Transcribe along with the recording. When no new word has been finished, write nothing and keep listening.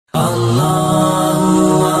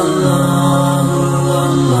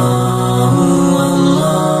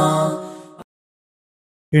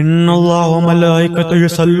إن الله وملائكته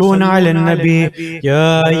يصلون على النبي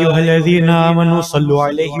يا أيها الذين آمنوا صلوا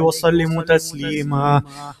عليه وسلموا تسليما.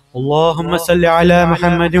 اللهم صل على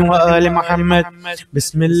محمد وآل محمد.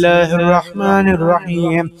 بسم الله الرحمن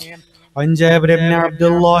الرحيم. عن جابر بن عبد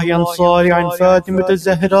الله الأنصاري عن فاطمة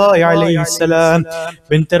الزهراء عليه السلام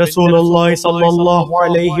بنت رسول الله صلى الله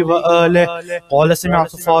عليه وآله قال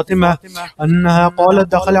سمعت فاطمة أنها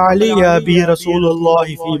قالت دخل علي أبي رسول الله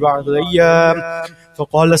في بعض الأيام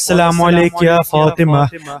فقال السلام عليك يا فاطمة،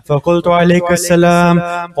 فقلت عليك السلام.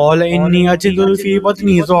 قال إني أجد في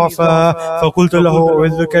بطني ضعفا، فقلت له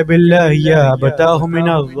أعوذك بالله يا أبتاه من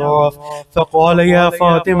الضعف. فقال يا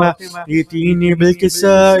فاطمة ائتيني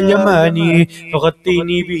بالكساء اليماني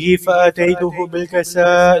فغطيني به، فأتيته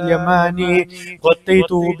بالكساء اليماني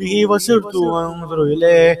غطيته به وسرت أنظر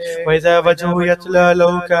إليه وإذا وجهه يتلى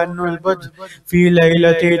له كأنه البدر في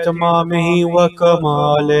ليلة تمامه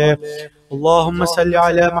وكماله. اللهم صل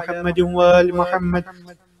على محمد وآل محمد.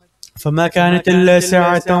 فما كانت إلا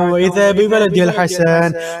ساعة وإذا بولدي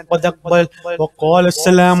الحسن قد أقبل وقال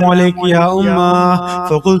السلام عليك يا أمه،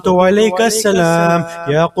 فقلت وعليك السلام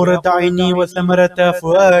يا قرة عيني وثمرة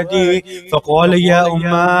فؤادي. فقال يا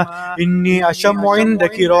أمه إني أشم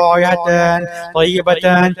عندك رائحة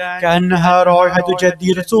طيبة كأنها رائحة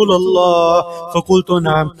جدي رسول الله. فقلت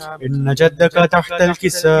نعم إن جدك تحت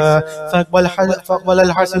الكساء. فأقبل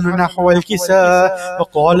الحسن نحو الكساء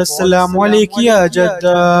وقال السلام عليك يا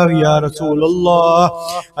جدة يا رسول الله،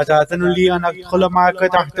 أتأذن لي أن أدخل معك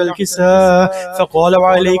تحت الكساء؟ فقال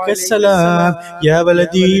وعليك السلام يا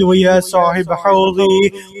ولدي ويا صاحب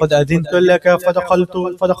حوضي، قد أذنت لك.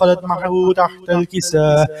 فدخلت معه تحت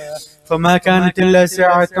الكساء. فما كانت إلا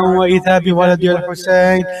ساعة وإذا بولد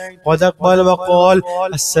الحسين قد أقبل وقال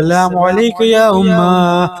السلام عليك يا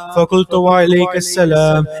أمه. فقلت وعليك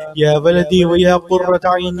السلام يا ولدي ويا قرة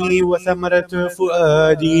عيني وثمرة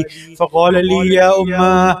فؤادي. فقال لي يا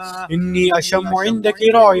أمه إني أشم عندك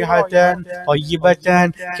رائحة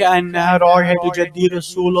طيبة كأنها رائحة جدي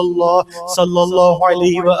رسول الله صلى الله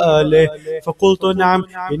عليه وآله. فقلت نعم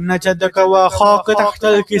إن جدك وأخاك تحت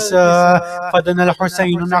الكساء. فدنا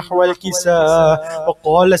الحسين نحو الكساء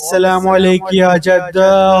وقال السلام عليك يا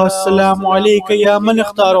جدة، السلام عليك يا من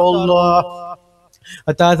اختاره الله،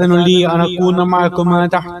 أتأذن لي أن أكون معكما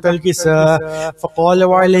تحت الكساء؟ فقال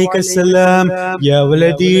وعليك السلام يا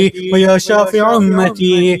ولدي ويا شافع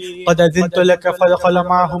أمتي، قد أذنت لك. فدخل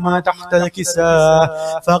معهما تحت الكساء.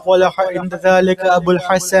 فقال عند ذلك أبو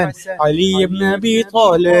الحسن علي بن أبي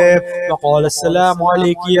طالب وقال السلام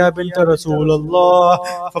عليك يا بنت رسول الله.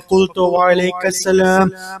 فقلت وعليك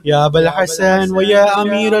السلام يا أبا الحسن ويا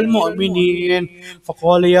أمير المؤمنين.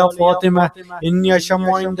 فقال يا فاطمة إني أشم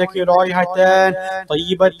عندك رائحة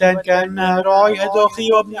طيبة كأنها رائحة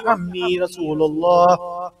أخي وابن عمي رسول الله.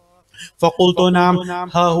 فقلت نعم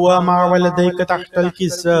ها هو مع ولديك تحت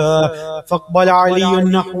الكساء. فاقبل علي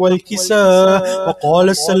نحو الكساء وقال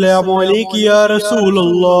السلام عليك يا رسول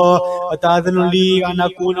الله، أتأذن لي أن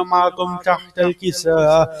أكون معكم تحت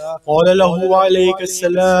الكساء؟ قال له وعليك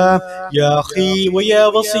السلام يا أخي ويا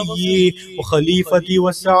وصيي وخليفتي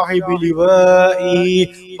وصاحب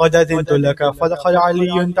لوائي، قد أذنت لك. فدخل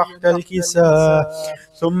علي تحت الكساء.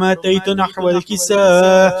 ثم أتيت نحو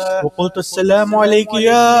الكساء وقلت السلام عليك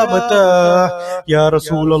يا أبتاه يا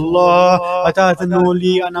رسول الله، أتأذن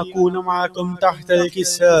لي أن أكون معكم تحت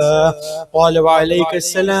الكساء؟ قال وعليك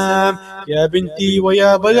السلام يا بنتي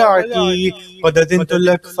ويا بلعتي، قد أذنت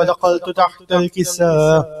لك. فدخلت تحت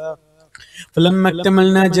الكساء. فلما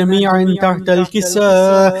اكتملنا جميعا تحت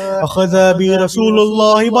الكساء أخذ بي رسول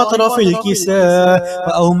الله بطرف الكساء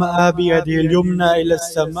فأومأ بيده اليمنى إلى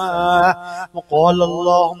السماء وقال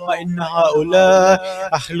اللهم إن هؤلاء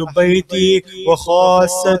أهل بيتي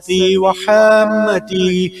وخاصتي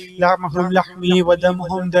وحامتي، لحمهم لحمي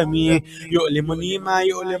ودمهم دمي، يؤلمني ما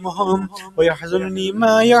يؤلمهم ويحزنني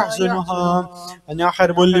ما يحزنهم، أنا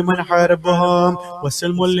حرب لمن حاربهم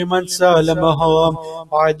وسلم لمن سالمهم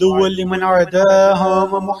وعدو لمن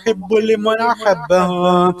عداهم ومحب لمن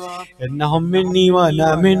أحبهم، إنهم مني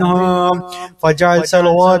وأنا منهم. فاجعل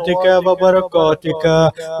صلواتك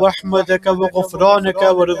وبركاتك ورحمتك وغفرانك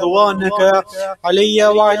ورضوانك علي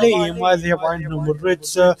وعليهم، واذهب عنهم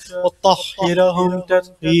الرجس وطهرهم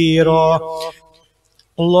تطهيرا.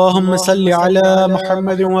 اللهم صل على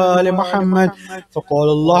محمد وآل محمد. فقال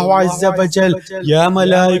الله عز وجل يا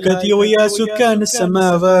ملائكتي ويا سكان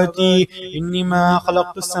السماوات إني ما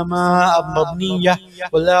خلقت السماء مبنية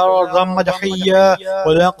ولا أرضا مدحية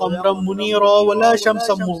ولا قمرا منيرا ولا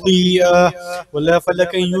شمسا مضيئة ولا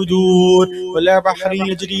فلكا يدور ولا بحر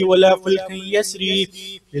يجري ولا فلك يسري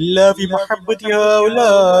إلا في محبة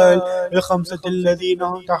هؤلاء الخمسة الذين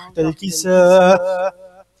هم تحت الكساء.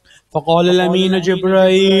 فقال الأمين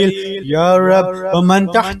جبرائيل يا رب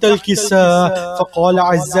ومن تحت الكساء؟ فقال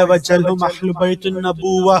عز وجل هم أهل بيت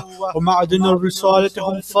النبوة ومعدن الرسالة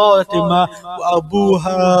هم فاطمة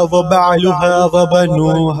وأبوها وبعلها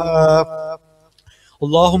وبنوها.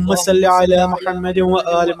 اللهم صل على محمد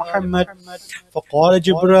وآل محمد. فقال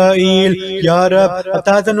جبرائيل يا رب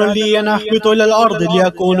أتأذن لي أن أهبط إلى الأرض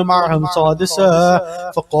ليكون معهم سادسا؟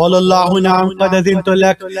 فقال الله نعم قد أذنت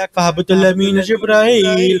لك. فهبط الأمين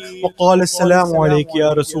جبرائيل وقال السلام عليك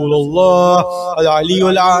يا رسول الله. العلي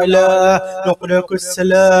الأعلى يقرأك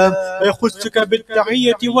السلام ويخصك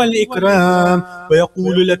بالتحية والإكرام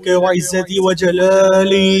ويقول لك وعزتي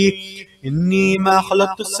وجلالي إني ما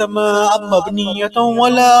خلقت السماء مبنية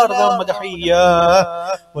ولا أرضا مدحية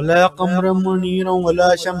ولا قمرا منيرا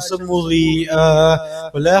ولا شمس مضيئة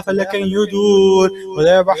ولا فلكا يدور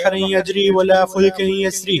ولا بحر يجري ولا فلك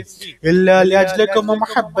يسري إلا لأجلكم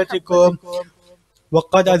ومحبتكم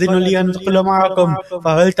وقد أذن لي أن أدخل معكم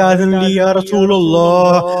فهل تأذن لي يا رسول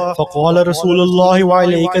الله؟ فقال رسول الله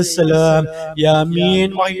وعليك السلام يا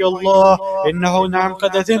أمين وحي الله إنه نعم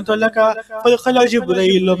قد أذنت لك. فدخل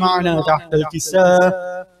جبريل معنا تحت الكساء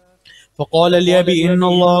فقال لأبي إن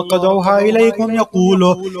الله قد أوحى إليكم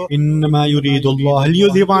يقول إنما يريد الله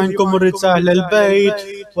ليذهب عنكم الرجس أهل البيت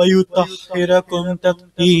ويطهركم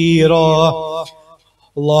تطهيرا.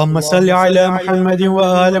 اللهم صل على محمد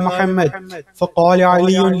وآل محمد. فقال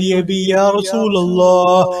علي لأبي يا رسول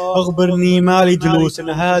الله أخبرني ما لجلوس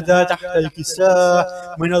هذا تحت الكساء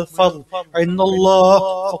من الفضل عند الله.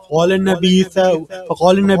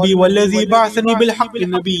 فقال النبي والذي بعثني بالحق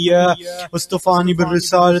نبيا واصطفاني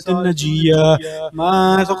بالرسالة النجية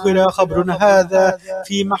ما ذكر خبر هذا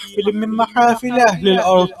في محفل من محافل أهل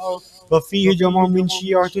الأرض وفيه جمع من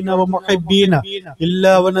شيعتنا ومحبينا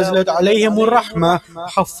إلا ونزلت عليهم الرحمة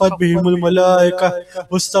حفت بهم الملائكة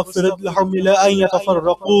واستغفرت لهم إلى أن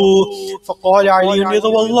يتفرقوا. فقال علي إذا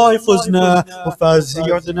والله فزنا وفاز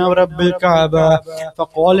شيعتنا ورب الكعبة.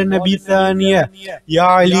 فقال النبي ثانية يا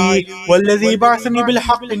علي والذي بعثني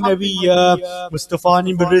بالحق النبيا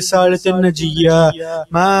واصطفاني بالرسالة النجية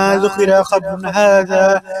ما ذكر خبر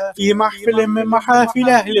هذا في محفل من محافل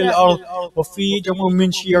أهل الأرض وفيه جمع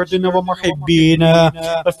من شيعتنا ومحبينا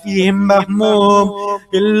وفيهم مهموم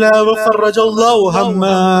إلا وفرج الله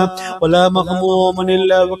هما ولا مغموم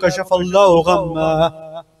إلا وكشف الله غما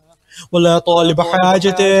ولا طالب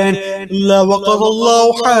حاجة إلا وقضى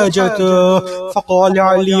الله حاجته. فقال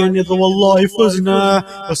علي إذ والله فزنا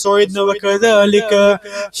وسعدنا وكذلك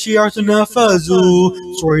شيعتنا فازوا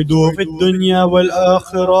سعدوا في الدنيا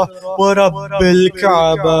والآخرة ورب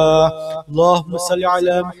الكعبة. اللهم صل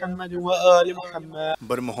على محمد وآل محمد.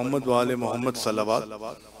 بر محمد وآل محمد صلوات.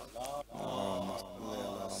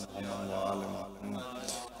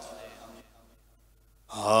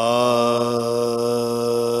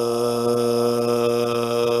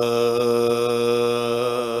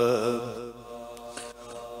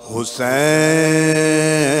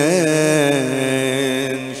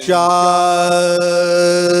 حسین شاہ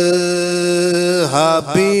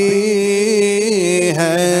بھی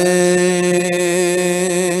ہیں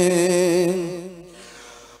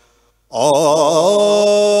اور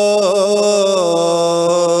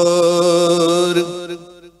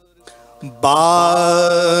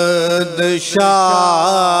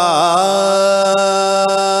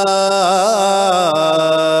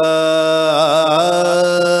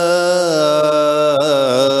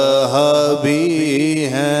بادشاہ بھی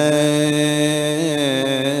ہیں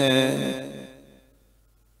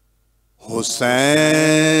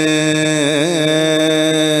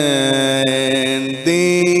حسین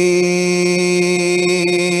دین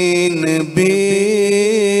بھی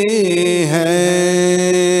ہیں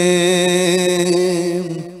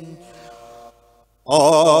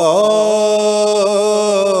اور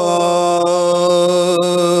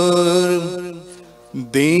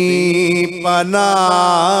دین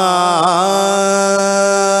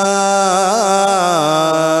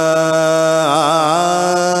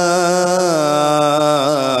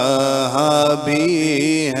پناہ بھی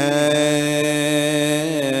ہیں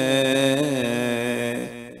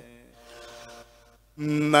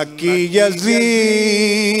نہ کہ یزید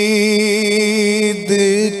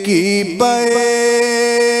کی بیعت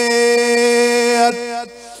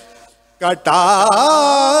کٹا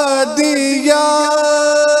دیا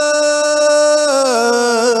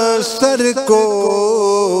سر کو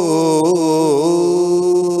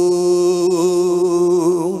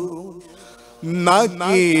نہ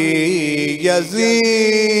کہ یزید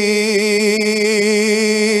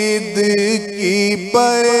کی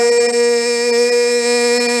بیعت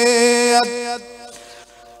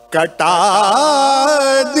کٹا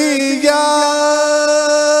دیا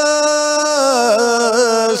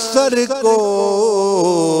سر کو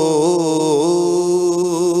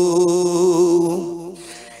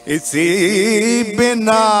اسی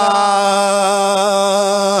بنا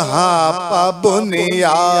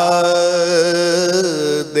بنیاد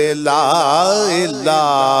لا الہ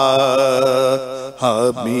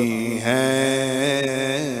بھی ہیں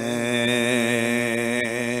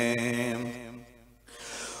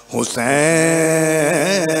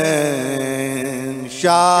حسین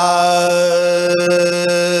شاہ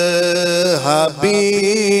بھی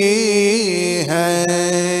ہیں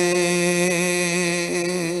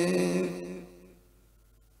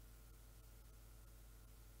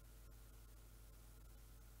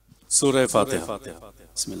سورہ فاتحہ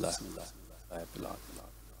بسم اللہ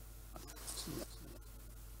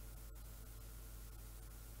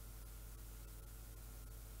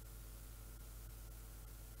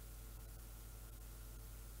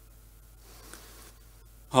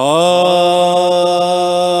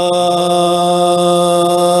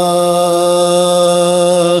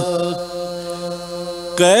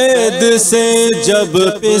قید سے جب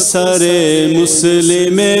پسر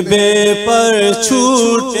مسلم بے پر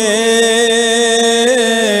چھوٹے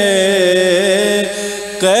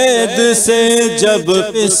قید سے جب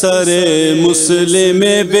پسر مسلم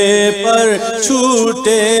بے پر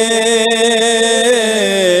چھوٹے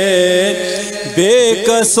بے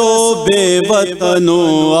کس و بے وطن و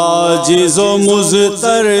عاجز و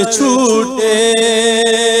مضطر چھوٹے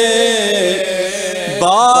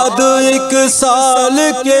بعد 1 سال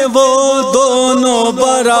کے وہ دونوں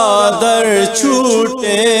برادر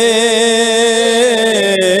چھوٹے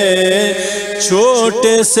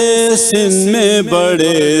چھوٹے سے سن میں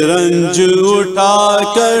بڑے رنج اٹھا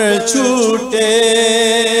کر چھوٹے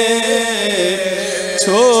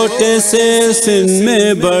چھوٹے سے سن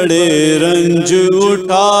میں بڑے رنج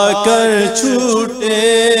اٹھا کر چھوٹے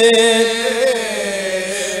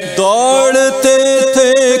دوڑتے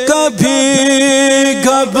تھے کبھی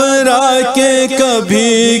گھبرا کے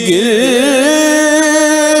کبھی گرتے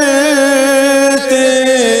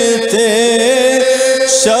تھے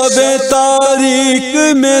شب تاریک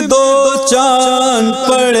میں 2 چاند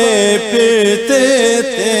پڑے پھرتے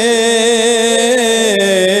تھے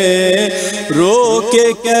رو کے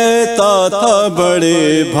کہتا تھا بڑے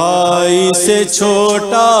بھائی سے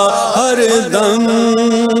چھوٹا ہر دم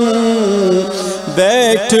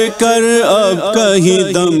بیٹھ کر اب کہیں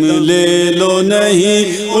دم لے لو نہیں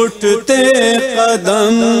اٹھتے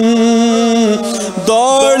قدم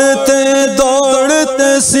دوڑتے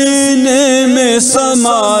دوڑتے سینے میں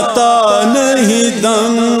سماتا نہیں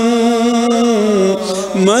دم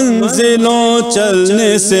منزلوں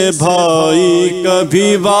چلنے سے بھائی کبھی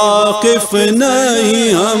واقف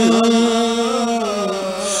نہیں ہم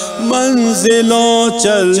منزلوں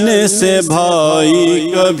چلنے سے بھائی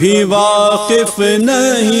کبھی واقف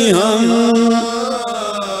نہیں ہم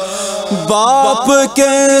باپ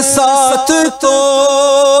کے ساتھ تو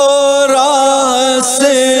راہ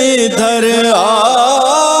سے ادھر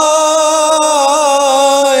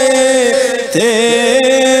آئے تھے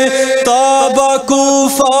تابہ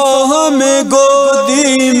کوفہ میں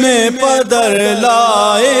گودی میں پدر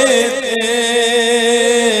لائے تھے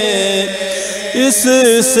اس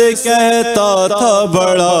سے کہتا تھا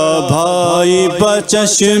بڑا بھائی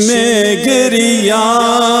بچشم گریاں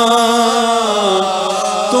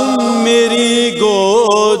تم میری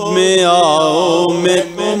گود میں آؤ میں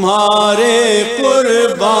تمہارے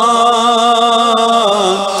قربان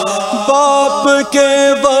باپ کے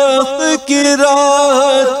وقت کی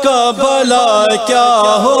راحت کا بھلا کیا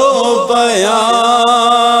ہو بیان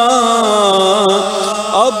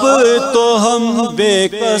اب تو ہم بے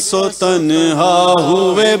کس و تنہا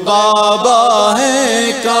ہوئے بابا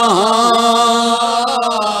ہیں کہاں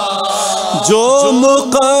جو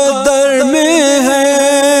مقدر میں ہے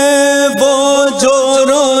وہ جور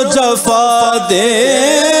و جفا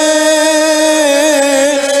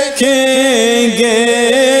دیکھیں گے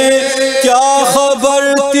کیا خبر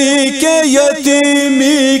تھی کہ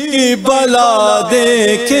یتیمی کی بلا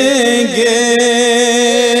دیکھیں گے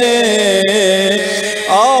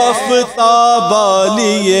آفتاب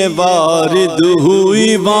لیے وارد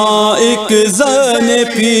ہوئی وہاں ایک زن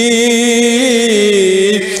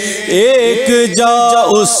پیر ایک جا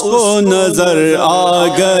اس کو نظر آ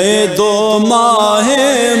گئے 2 ماہ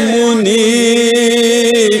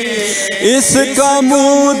منیر اس کا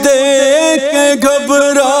منہ دیکھ کے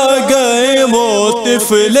گھبرا گئے وہ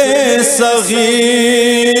طفل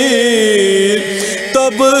صغیر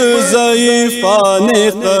تب ضعیفان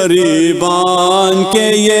قریبان کے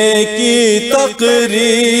یہ کی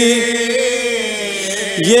تقریر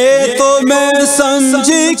یہ تو میں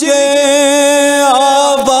سمجھی کہ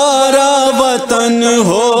آوارہ وطن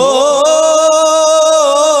ہو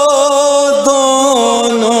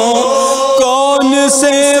دونوں، کون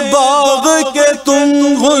سے باغ کے تم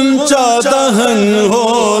غنچہ دہن ہو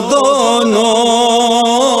دونوں،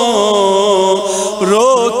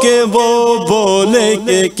 رو کے وہ بولے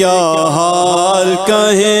کہ کیا حال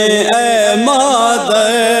کہیں اے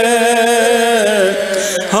مادر،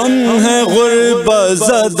 ہم ہیں غربت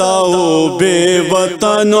زدہ و بے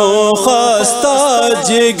وطن و خستہ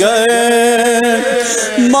جگر،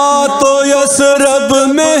 ماں تو یثرب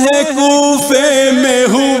میں ہے کوفے میں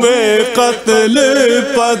ہوئے قتل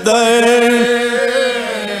پدر،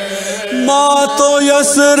 ماں تو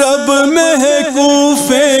یثرب میں ہے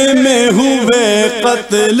کوفے میں ہوئے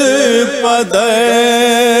قتل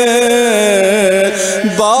پدر،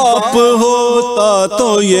 باپ ہوتا تو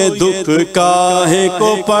یہ دکھ کاہے کو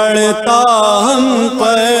پڑتا ہم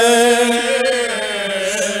پر،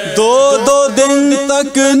 دو دو دن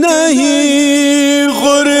تک نہیں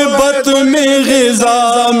غربت میں غذا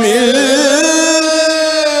ملتی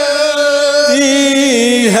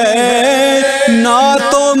ہے، نہ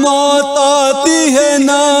تو موت آتی ہے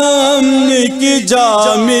نہ امن کی جا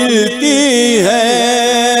ملتی ہے،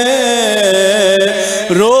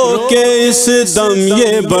 رو کے اس دم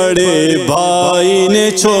یہ بڑے بھائی نے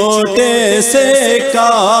چھوٹے سے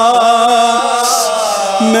کہا،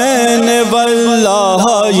 میں نے واللہ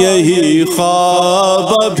یہی خواب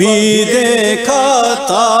ابھی دیکھا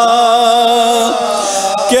تھا،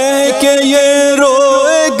 کہ یہ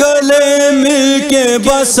روئے گلے مل کے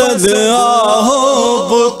بسد آہو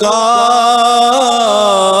بکا،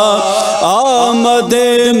 آمد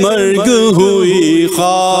مرگ ہوئی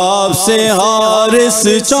خواب سے حارس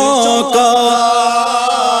چونکا،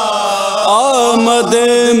 آمد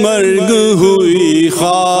مرگ ہوئی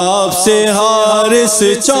خواب سے حارس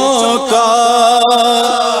چونکا،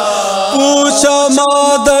 پوچھا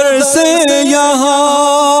مادر سے یہاں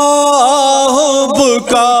آہو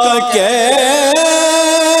بکا کیسی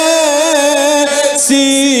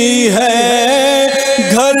ہے،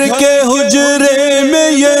 گھر کے حجرے میں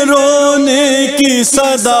یہ رونے کی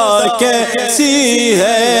صدا کیسی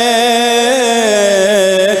ہے،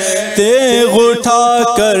 تیغ اٹھا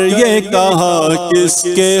کر یہ کہا کس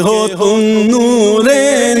کے ہو تم نور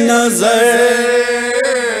نظر،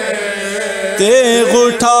 تیغ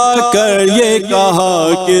اٹھا کر یہ کہا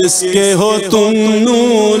کس کے ہو تم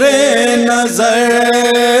نور نظر،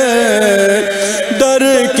 ڈر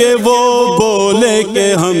کے وہ بولے کہ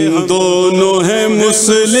ہم دونوں ہیں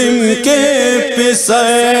مسلم کے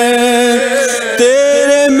پسر،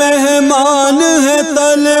 تیرے مہمان ہیں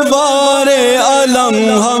تلوار علم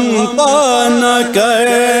ہم پا نہ کر،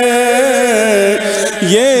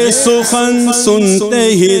 یہ سخن سنتے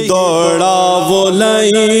ہی دوڑا وہ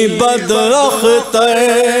لئی بداختر،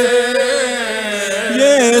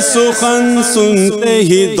 یہ سخن سنتے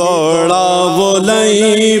ہی دوڑا وہ لئی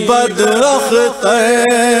بداختر،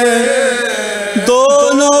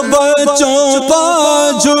 دونوں بچوں پا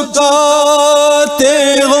جھکاتے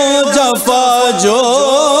ہو جفا جو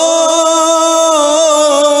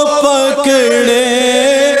پکڑے،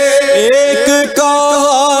 ایک کا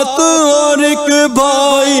ہاتھ اور ایک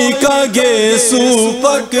بھائی کا گیسو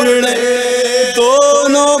پکڑے،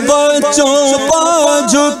 دونوں بچوں پا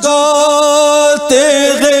جھکاتے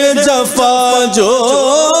گئے جفا جو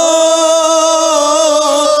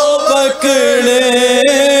پکڑے،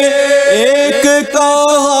 ایک کا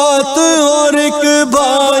ہاتھ اور ایک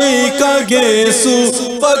بھائی کا گیسو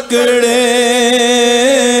پکڑے،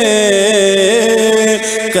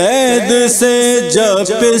 قید سے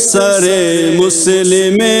جب سر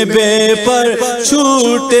مسلم بے پر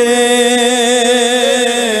چھوٹے،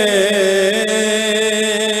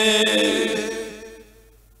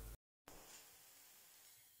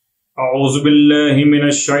 اعوذ باللہ من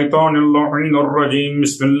الشیطان اللعین الرجیم،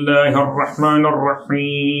 بسم اللہ الرحمن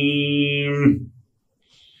الرحیم،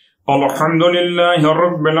 الحمد للہ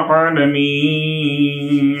رب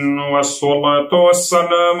العالمین، والصلاة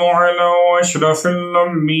والسلام علی اشرف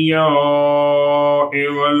الانبیاء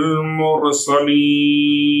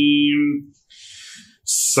والمرسلین،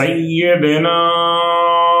 سیدنا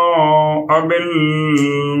ابی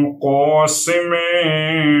القاسم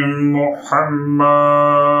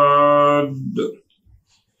محمد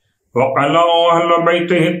وعلى أهل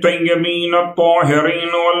بيته الطيبين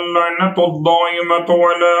الطاهرين واللعنة الدائمة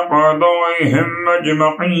على أعدائهم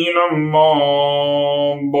أجمعين، أما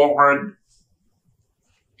بعد،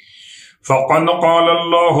 فقد قال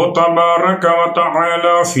الله تبارك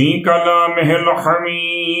وتعالى في كلامه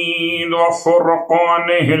الحميد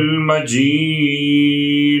وفرقانه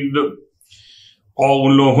المجيد،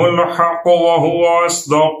 قوله الحق وهو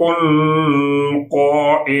أصدق القائلين.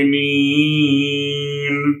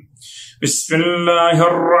 بسم الله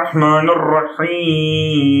الرحمن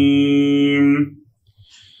الرحيم.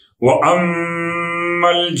 وأما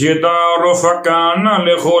الجدار فكان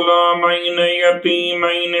لغلامين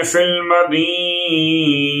يتيمين في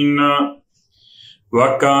المدينة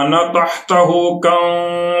وكان تحته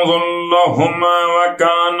كنز لهما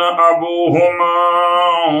وكان أبوهما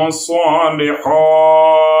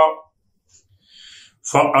صالحا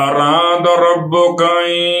فأراد ربك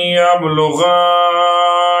أن يبلغا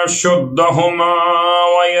أشدهما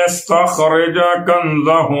ويستخرج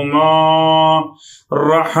كنزهما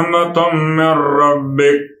رحمة من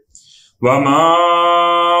ربك وما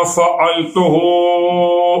فعلته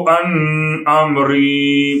عن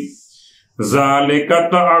أمري ذلك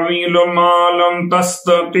تعويل ما لم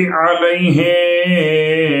تستطع عليه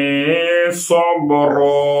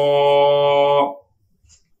صبرا.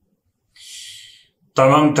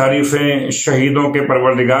 تمام تعریفیں شہیدوں کے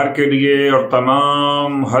پروردگار کے لیے اور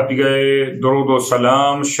تمام ہدیہ درود و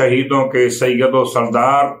سلام شہیدوں کے سید و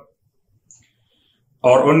سردار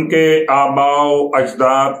اور ان کے آباء و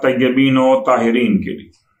اجداد طیبین و طاہرین کے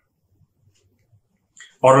لیے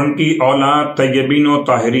اور ان کی اولاد طیبین و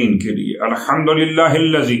طاہرین کے لیے. الحمدللہ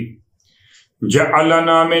الذی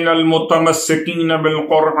جعلنا من المتمسکین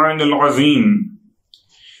بالقرآن العظیم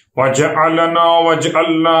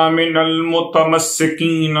وجعلنا من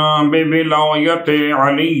المتمسکین بولایت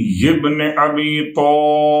علی بن ابی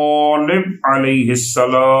طالب علیہ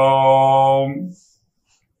السلام.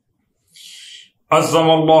 عظم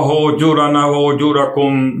اللہ اجورنا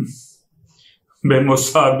واجورکم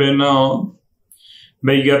بمصابنا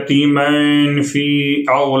بیتیمین فی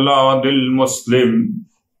اولاد المسلم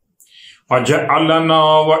وجعلنا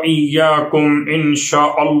وإياكم إن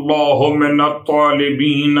شاء الله من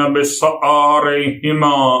الطالبين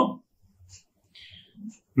بسعارهما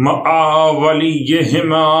مع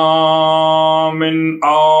وليهما من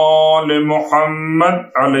آل محمد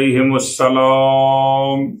علیہم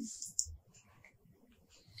السلام.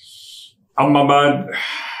 اما بعد،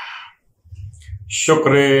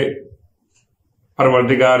 شکر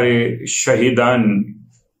پروردگار شہیدان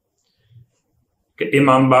کہ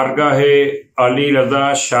امام بارگاہ علی رضا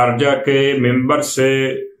شارجہ کے ممبر سے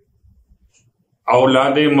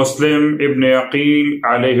اولاد مسلم ابن عقیل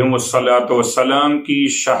علیہم السلام کی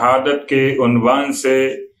شہادت کے عنوان سے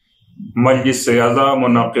مجلس اعضا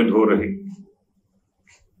منعقد ہو رہی.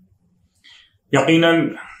 یقیناً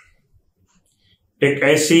ایک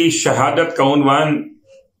ایسی شہادت کا عنوان،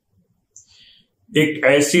 ایک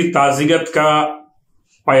ایسی تعزیت کا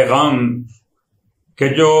پیغام کہ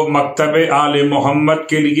جو مکتب آل محمد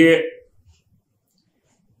کے لیے،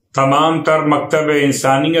 تمام تر مکتب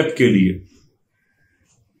انسانیت کے لیے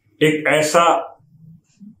ایک ایسا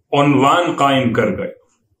عنوان قائم کر گئے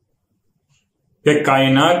کہ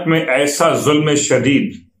کائنات میں ایسا ظلم شدید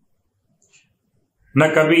نہ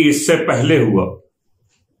کبھی اس سے پہلے ہوا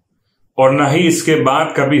اور نہ ہی اس کے بعد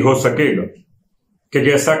کبھی ہو سکے گا کہ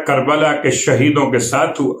جیسا کربلا کے شہیدوں کے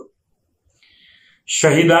ساتھ ہوا.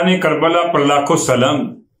 شہیدان کربلا پر لاکھوں سلام.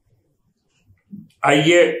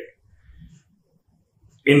 آئیے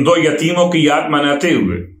ان دو یتیموں کی یاد مناتے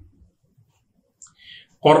ہوئے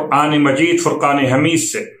قرآن مجید فرقان حمید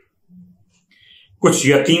سے کچھ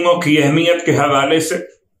یتیموں کی اہمیت کے حوالے سے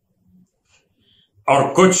اور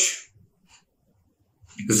کچھ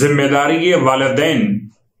ذمہ داری والدین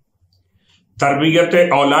تربیت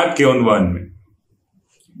اولاد کے عنوان میں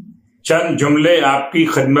چند جملے آپ کی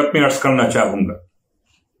خدمت میں عرض کرنا چاہوں گا.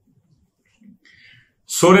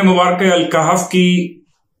 سورہ مبارکہ الکہف کی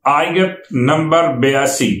آیت نمبر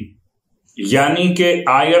 82 یعنی کہ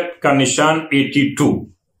آیت کا نشان 82.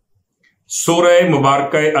 سورہ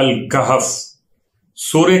مبارکہ الکہف،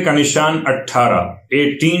 سورہ کا نشان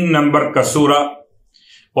 18 نمبر کا سورہ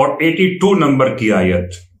اور 82 نمبر کی آیت.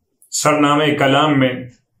 سرنامہ کلام میں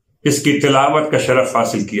اس کی تلاوت کا شرف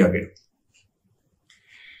حاصل کیا گیا.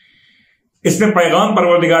 اس میں پیغام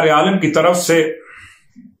پروردگار عالم کی طرف سے،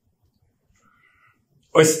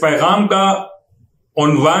 اور اس پیغام کا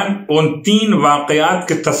عنوان ان 3 واقعات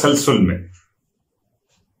کے تسلسل میں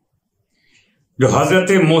جو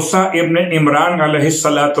حضرت موسیٰ ابن عمران علیہ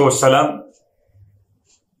السلام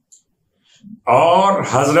اور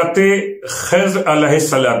حضرت خضر علیہ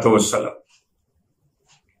السلام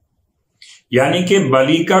یعنی کہ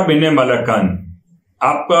بلیکا بن ملکان،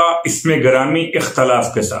 آپ کا اس میں گرامی اختلاف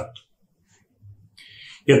کے ساتھ،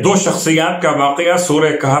 یہ 2 شخصیات کا واقعہ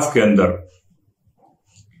سورہ کہف کے اندر،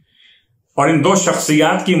 اور ان 2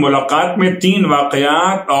 شخصیات کی ملاقات میں 3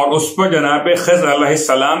 واقعات اور اس پر جناب خضر علیہ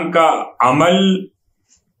السلام کا عمل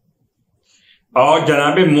اور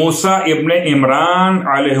جناب موسیٰ ابن عمران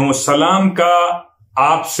علیہ السلام کا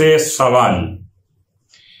آپ سے سوال.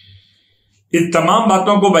 ان تمام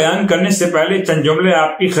باتوں کو بیان کرنے سے پہلے چند جملے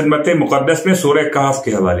آپ کی خدمت مقدس میں سورہ کہف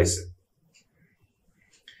کے حوالے سے.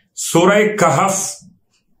 سورہ کہف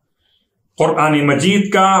قرآن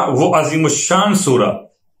مجید کا وہ عظیم الشان سورہ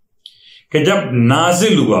کہ جب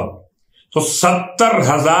نازل ہوا تو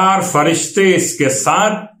 70,000 فرشتے اس کے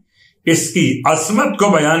ساتھ اس کی عظمت کو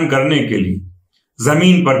بیان کرنے کے لیے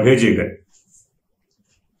زمین پر بھیجے گئے.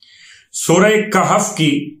 سورہ کہف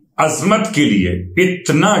کی عظمت کے لیے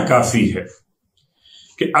اتنا کافی ہے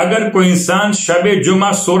کہ اگر کوئی انسان شب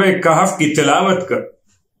جمعہ سورہ کہف کی تلاوت کر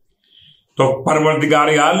تو پروردگار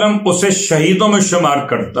عالم اسے شہیدوں میں شمار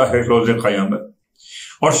کرتا ہے روز قیامت،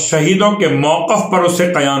 اور شہیدوں کے موقف پر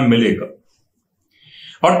اسے قیام ملے گا.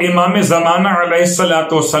 اور امام زمانہ علیہ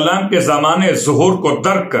السلام کے زمانے ظہور کو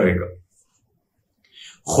درک کرے گا.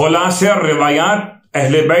 خلاصہ روایات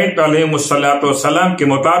اہل بیت علیہ السلام کے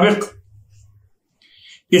مطابق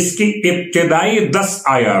اس کی ابتدائی 10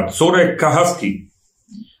 آیات سورہ کہف کی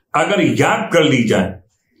اگر یاد کر لی جائیں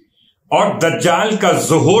اور دجال کا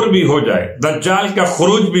ظہور بھی ہو جائے، دجال کا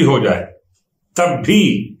خروج بھی ہو جائے، تب بھی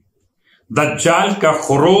دجال کا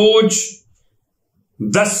خروج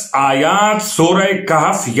 10 آیات سورہ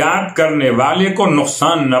کہف یاد کرنے والے کو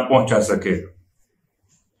نقصان نہ پہنچا سکے.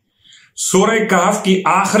 سورہ کہف کی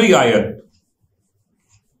آخری آیت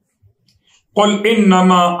قل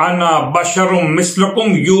انما انا بشر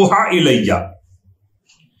مثلکم یوحی الی،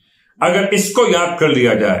 اگر اس کو یاد کر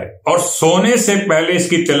لیا جائے اور سونے سے پہلے اس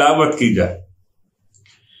کی تلاوت کی جائے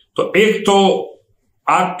تو ایک تو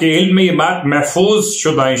آپ کے علم میں یہ بات محفوظ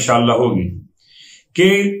شدہ انشاءاللہ ہوگی کہ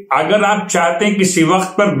اگر آپ چاہتے ہیں کسی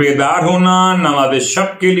وقت پر بیدار ہونا نماز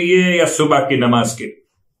شب کے لیے یا صبح کی نماز کے،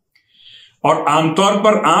 اور عام طور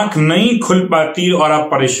پر آنکھ نہیں کھل پاتی اور آپ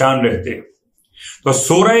پریشان رہتے، تو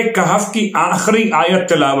سورہ کہف کی آخری آیت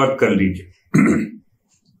تلاوت کر لیجیے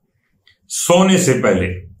سونے سے پہلے.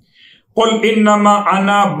 قل انما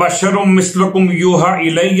انا بشر مثلکم یوحی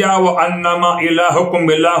الی وانما الہکم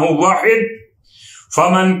الہ واحد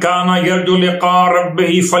فمن كان يرجو لقاء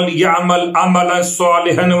ربه فليعمل عملا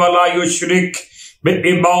صالحا ولا يشرك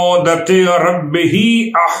بعبادة ربه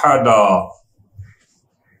احدا.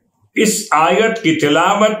 اس آیت کی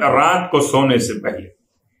تلاوت رات کو سونے سے پہلے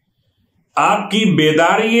آپ کی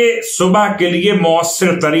بیداری صبح کے لیے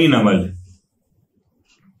مؤثر ترین عمل ہے.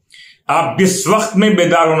 آپ جس وقت میں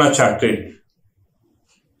بیدار ہونا چاہتے ہیں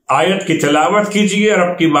آیت کی تلاوت کیجئے،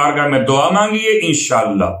 رب کی بارگاہ میں دعا مانگیے.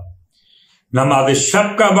 انشاءاللہ نماز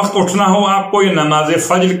شب کا وقت اٹھنا ہو آپ کو یا نماز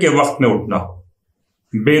فجر کے وقت میں اٹھنا ہو،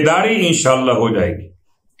 بیداری انشاءاللہ ہو جائے گی.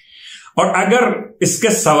 اور اگر اس کے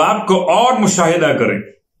ثواب کو اور مشاہدہ کریں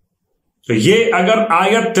تو یہ اگر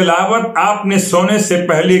آیت تلاوت آپ نے سونے سے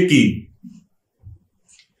پہلے کی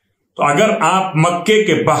تو اگر آپ مکے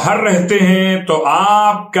کے باہر رہتے ہیں تو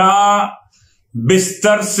آپ کا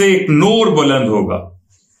بستر سے ایک نور بلند ہوگا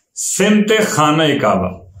سمت خانہ کعبہ،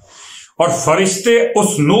 اور فرشتے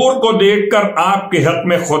اس نور کو دیکھ کر آپ کے حق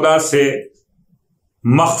میں خدا سے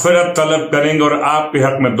مغفرت طلب کریں گے اور آپ کے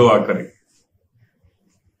حق میں دعا کریں گے.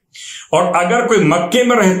 اور اگر کوئی مکے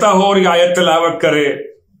میں رہتا ہو اور یہ آیت تلاوت کرے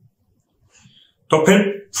تو پھر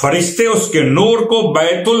فرشتے اس کے نور کو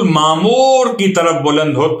بیت المعمور کی طرف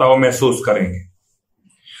بلند ہوتا ہو محسوس کریں گے.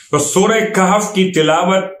 تو سورہ کہف کی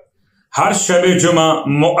تلاوت ہر شب جمعہ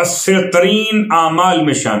مؤثر ترین اعمال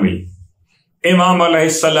میں شامل. امام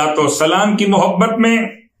علیہ السلام کی محبت میں،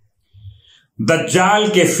 دجال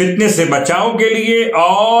کے فتنے سے بچاؤ کے لیے،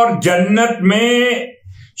 اور جنت میں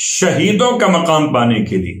شہیدوں کا مقام پانے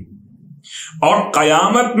کے لیے، اور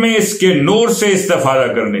قیامت میں اس کے نور سے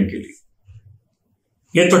استفادہ کرنے کے لیے.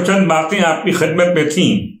 یہ تو چند باتیں آپ کی خدمت میں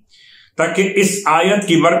تھیں تاکہ اس آیت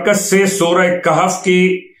کی برکت سے سورہ کہف کی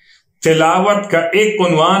تلاوت کا ایک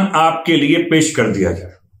عنوان آپ کے لیے پیش کر دیا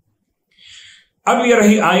جائے. اب یہ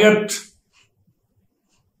رہی آیت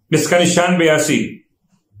جس کا نشان 82،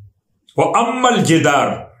 وَأَمَّا الْجِدَارُ.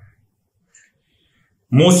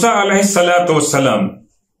 موسیٰ علیہ السلام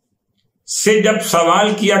سے جب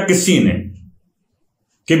سوال کیا کسی نے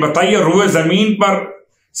کہ بتائیے روئے زمین پر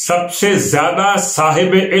سب سے زیادہ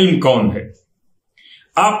صاحب علم کون ہے،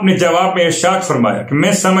 آپ نے جواب میں ارشاد فرمایا کہ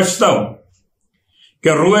میں سمجھتا ہوں کہ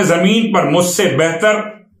روئے زمین پر مجھ سے بہتر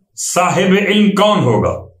صاحب علم کون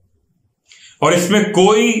ہوگا، اور اس میں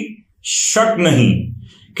کوئی شک نہیں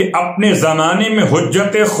کہ اپنے زمانے میں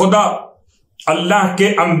حجت خدا، اللہ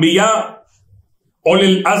کے انبیاء، اولی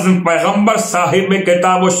العزم پیغمبر، صاحب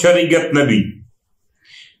کتاب و شریعت نبی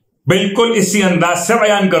بالکل اسی انداز سے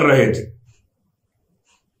بیان کر رہے تھے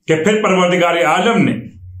کہ پھر پروردگار عالم نے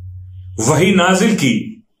وحی نازل کی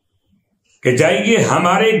کہ جائیے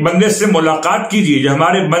ہمارے ایک بندے سے ملاقات کیجیے جو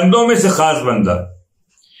ہمارے بندوں میں سے خاص بندہ،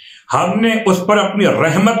 ہم نے اس پر اپنی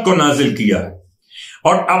رحمت کو نازل کیا ہے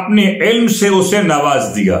اور اپنے علم سے اسے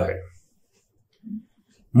نواز دیا ہے۔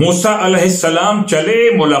 موسیٰ علیہ السلام چلے،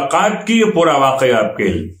 ملاقات کی، پورا واقعہ آپ کے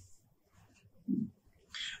علم،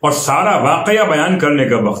 اور سارا واقعہ بیان کرنے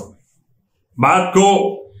کا وقت بات کو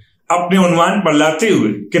اپنے عنوان پر لاتے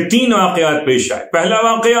ہوئے کہ 3 واقعات پیش آئے۔ پہلا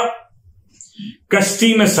واقعہ،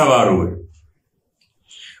 کشتی میں سوار ہوئے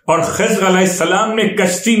اور خضر علیہ السلام نے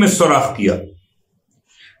کشتی میں سوراخ کیا۔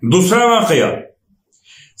 دوسرا واقعہ،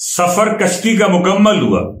 سفر کشتی کا مکمل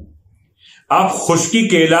ہوا، آپ خشکی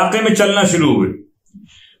کے علاقے میں چلنا شروع ہوئے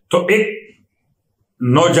تو ایک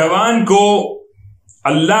نوجوان کو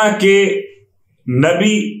اللہ کے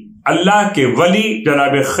نبی، اللہ کے ولی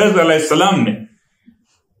جناب خضر علیہ السلام نے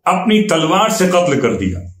اپنی تلوار سے قتل کر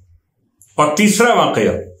دیا۔ اور تیسرا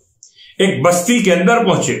واقعہ، ایک بستی کے اندر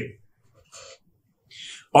پہنچے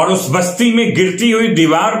اور اس بستی میں گرتی ہوئی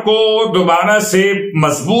دیوار کو دوبارہ سے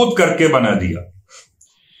مضبوط کر کے بنا دیا۔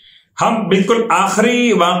 ہم بالکل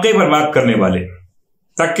آخری واقعے پر بات کرنے والے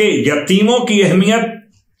تاکہ یتیموں کی اہمیت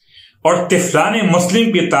اور طفلان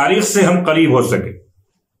مسلم کی تاریخ سے ہم قریب ہو سکے۔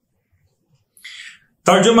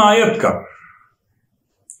 ترجمہ آیت کا،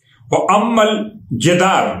 وَأَمَّا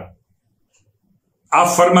الْجِدَارُ،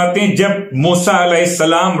 آپ فرماتے ہیں جب موسیٰ علیہ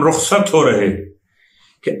السلام رخصت ہو رہے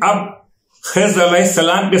کہ اب خضر علیہ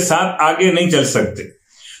السلام کے ساتھ آگے نہیں چل سکتے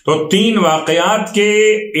تو 3 واقعات کے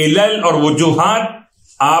علل اور وجوہات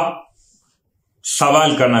آپ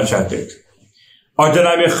سوال کرنا چاہتے تھے اور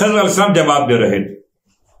جناب خضر علیہ السلام جواب دے رہے تھے۔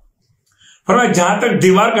 فرمایا جہاں تک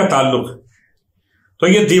دیوار کا تعلق ہے تو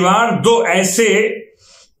یہ دیوار 2 ایسے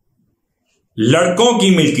لڑکوں کی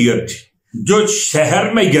ملکیت تھی جو شہر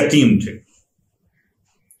میں یتیم تھے۔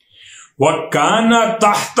 وَكَانَ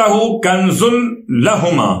تَحْتَهُ كَنْزٌ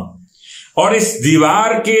لَهُمَا، اور اس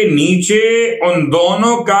دیوار کے نیچے ان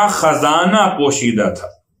دونوں کا خزانہ پوشیدہ تھا۔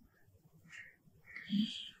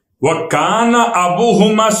 وَكَانَ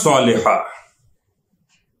أَبُوهُمَا صَالِحًا،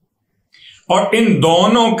 اور ان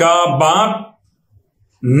دونوں کا باپ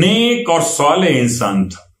نیک اور صالح انسان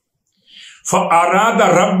تھا۔ فَأَرَادَ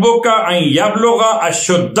رَبُّكَ أَن يَبْلُغَ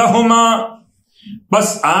أَشُدَّهُمَا، بس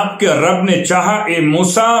آپ کے رب نے چاہا اے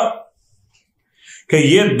موسیٰ کہ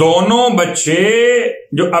یہ دونوں بچے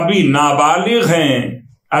جو ابھی نابالغ ہیں،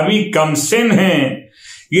 ابھی کم سن ہیں،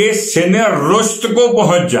 یہ سن رشد کو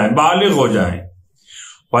پہنچ جائیں، بالغ ہو جائیں۔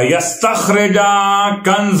 وَيَسْتَخْرِجَا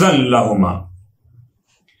كَنْزًا لَهُمَا،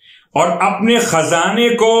 اور اپنے خزانے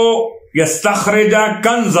کو، یستخرجا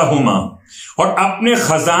کنزہما، اور اپنے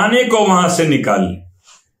خزانے کو وہاں سے نکال،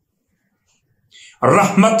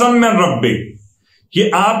 رحمتاً من ربک، یہ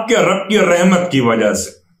آپ کے رب کی رحمت کی وجہ سے۔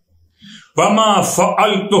 وما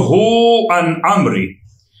فعلتہ عن امری،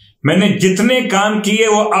 میں نے جتنے کام کیے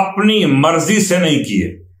وہ اپنی مرضی سے نہیں کیے۔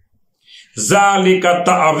 ذالک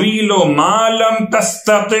تعویل ما لم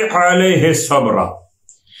تستطع علیہ صبرا،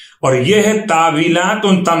 اور یہ ہے تعویلات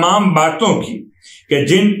ان تمام باتوں کی کہ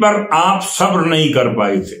جن پر آپ صبر نہیں کر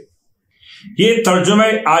پائے تھے۔ یہ ترجمہ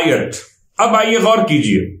آیت۔ اب آئیے غور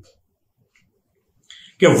کیجئے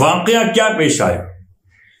کہ واقعہ کیا پیش آیا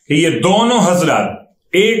کہ یہ دونوں حضرات،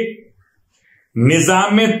 ایک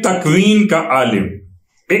نظام تکوین کا عالم،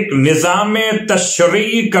 ایک نظام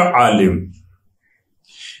تشریع کا عالم،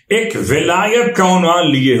 ایک ولایت کا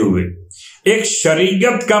عنوان لیے ہوئے، ایک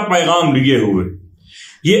شریعت کا پیغام لیے ہوئے،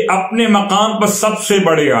 یہ اپنے مقام پر سب سے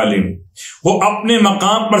بڑے عالم، وہ اپنے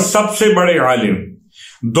مقام پر سب سے بڑے عالم،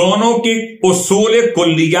 دونوں کی اصول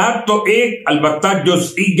کلیات تو ایک، البتہ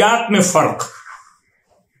جزئیات میں فرق،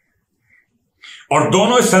 اور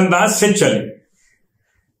دونوں اس انداز سے چلے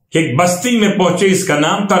کہ ایک بستی میں پہنچے، اس کا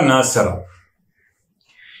نام تھا ناصرہ،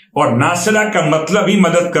 اور ناصرہ کا مطلب ہی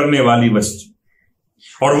مدد کرنے والی بستی،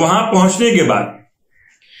 اور وہاں پہنچنے کے بعد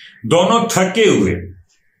دونوں تھکے ہوئے،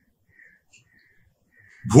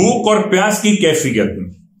 بھوک اور پیاس کی کیفیت میں،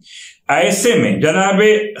 ایسے میں جناب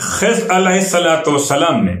خضر علیہ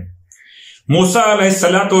السلام نے موسیٰ علیہ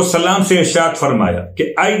السلام سے ارشاد فرمایا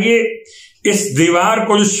کہ آئیے اس دیوار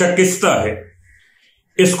کو جو شکستہ ہے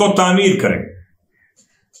اس کو تعمیر کریں۔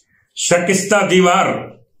 شکستہ دیوار،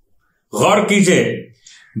 غور کیجئے،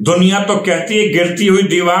 دنیا تو کہتی ہے گرتی ہوئی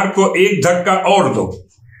دیوار کو ایک دھکا اور دو،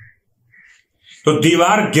 تو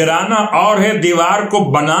دیوار گرانا اور ہے، دیوار کو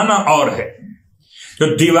بنانا اور ہے۔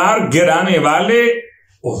 جو دیوار گرانے والے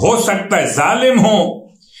ہو سکتا ہے ظالم ہوں،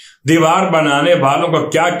 دیوار بنانے والوں کا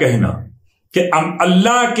کیا کہنا کہ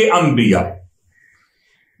اللہ کے انبیاء،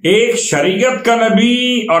 ایک شریعت کا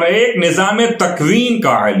نبی اور ایک نظام تکوین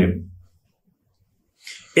کا عالم،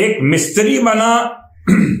 ایک مستری بنا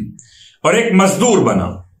اور ایک مزدور بنا،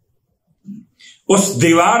 اس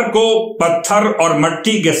دیوار کو پتھر اور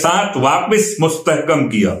مٹی کے ساتھ واپس مستحکم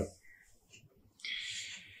کیا،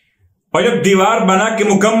 اور جب دیوار بنا کے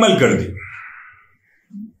مکمل کر دی،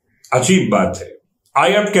 عجیب بات ہے،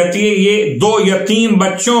 آیت کہتی ہے یہ 2 یتیم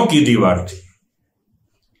بچوں کی دیوار تھی،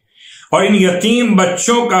 اور ان یتیم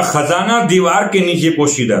بچوں کا خزانہ دیوار کے نیچے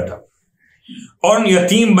پوشیدہ تھا، اور ان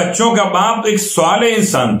یتیم بچوں کا باپ ایک صالح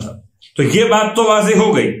انسان تھا۔ تو یہ بات تو واضح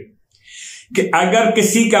ہو گئی کہ اگر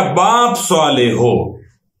کسی کا باپ صالح ہو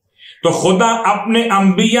تو خدا اپنے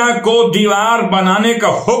انبیاء کو دیوار بنانے کا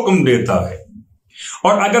حکم دیتا ہے،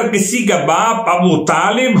 اور اگر کسی کا باپ ابو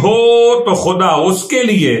طالب ہو تو خدا اس کے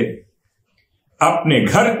لیے اپنے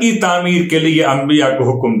گھر کی تعمیر کے لیے انبیاء کو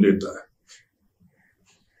حکم دیتا ہے۔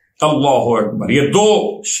 اللہ اکبر! یہ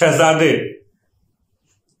 2 شہزادے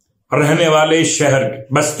رہنے والے شہر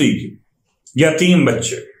بستی کے یتیم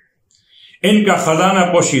بچے، ان کا خزانہ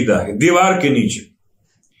پوشیدہ ہے دیوار کے نیچے۔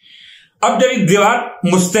 اب جب ایک دیوار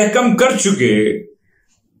مستحکم کر چکے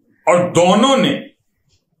اور دونوں نے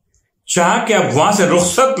چاہا کہ اب وہاں سے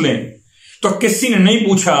رخصت لیں، تو کسی نے نہیں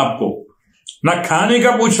پوچھا آپ کو، نہ کھانے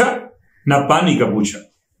کا پوچھا نہ پانی کا پوچھا۔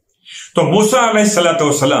 تو موسیٰ علیہ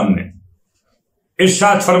السلام نے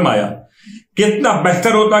ارشاد فرمایا کہ اتنا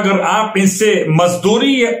بہتر ہوتا اگر آپ ان سے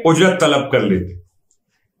مزدوری یا اجرت طلب کر لیتے۔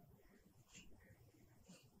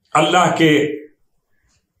 اللہ کے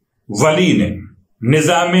ولی نے،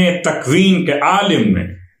 نظام تکوین کے عالم نے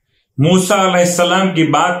موسیٰ علیہ السلام کی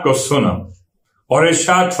بات کو سنا اور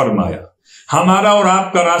ارشاد فرمایا ہمارا اور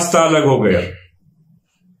آپ کا راستہ الگ ہو گیا۔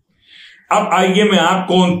 اب آئیے میں آپ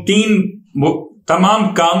کو ان 3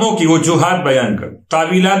 تمام کاموں کی وجوہات بیان کر،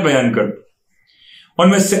 تعویلات بیان کر۔ ان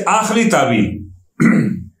میں سے آخری تعویل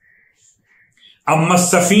اما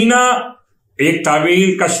السفینہ، ایک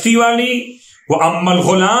تعویل کشتی والی، وہ اما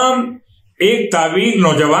الغلام، ایک تعویل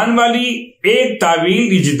نوجوان والی، ایک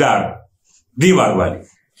تعویل جدار، دیوار والی،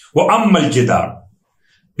 وہ اما الجدار۔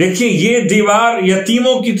 دیکھیے یہ دیوار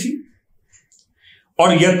یتیموں کی تھی،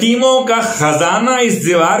 اور یتیموں کا خزانہ اس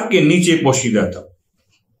دیوار کے نیچے پوشیدہ تھا،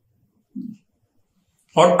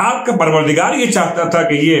 اور آپ کا پروردگار یہ چاہتا تھا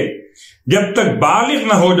کہ یہ جب تک بالغ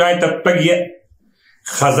نہ ہو جائے تب تک یہ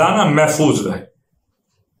خزانہ محفوظ رہے۔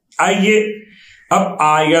 آئیے اب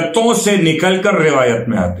آیتوں سے نکل کر روایت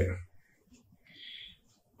میں آتے ہیں،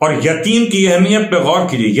 اور یتیم کی اہمیت پہ غور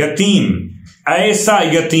کیجیے۔ یتیم، ایسا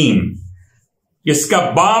یتیم جس کا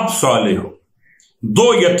باپ صالح ہو۔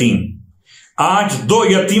 2 یتیم، آج 2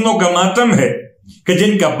 یتیموں کا ماتم ہے کہ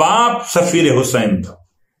جن کا باپ سفیر حسین تھا۔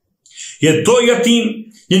 یہ 2 یتیم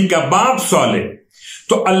جن کا باپ صالح،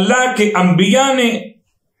 تو اللہ کے انبیاء نے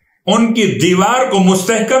ان کی دیوار کو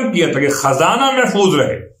مستحکم کیا تھا کہ خزانہ محفوظ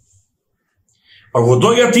رہے، اور وہ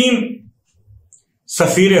 2 یتیم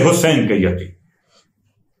سفیر حسین کے یتیم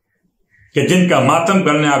کہ جن کا ماتم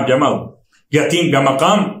کرنے آپ جمع ہو۔ یتیم کا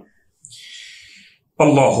مقام،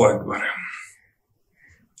 اللہ اکبر!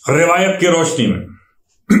 روایت کی روشنی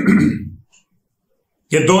میں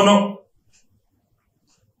یہ دونوں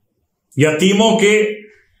یتیموں کے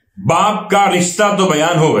باپ کا رشتہ تو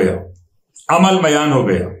بیان ہو گیا، عمل بیان ہو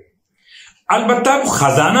گیا، البتہ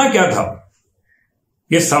خزانہ کیا تھا؟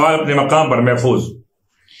 یہ سوال اپنے مقام پر محفوظ۔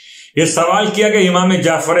 یہ سوال کیا گیا امام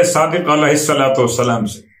جعفر صادق علیہ السلام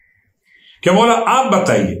سے کہ مولا آپ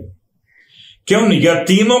بتائیے کہ ان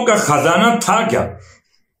یتیموں کا خزانہ تھا کیا؟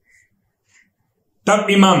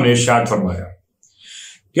 تب امام نے ارشاد فرمایا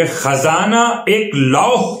کہ خزانہ ایک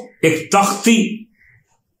لوح، ایک تختی،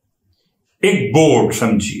 ایک بورڈ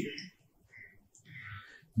سمجھیے،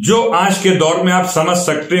 جو آج کے دور میں آپ سمجھ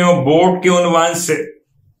سکتے ہو بورڈ کے عنوان سے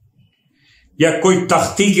یا کوئی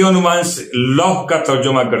تختی کے عنوان سے لوح کا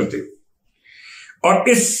ترجمہ کرتے، اور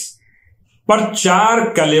اس پر 4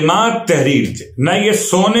 کلمات تحریر تھے، نہ یہ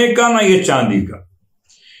سونے کا نہ یہ چاندی کا۔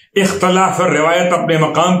 اختلاف روایت اپنے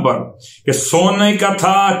مقام پر کہ سونے کا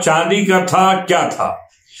تھا، چاندی کا تھا، کیا تھا،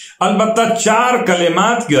 البتہ 4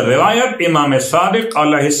 کلمات کی روایت امام صادق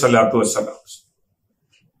علیہ السلام سے۔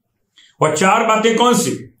 اور 4 باتیں کون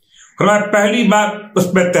سی؟ پہلی بات اس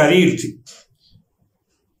پہ تحریر تھی،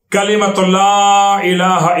 کلمۃ لا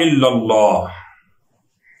الہ الا اللہ،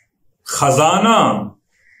 خزانہ،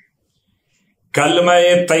 کلمہ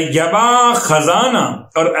طیبہ خزانہ،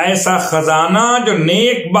 اور ایسا خزانہ جو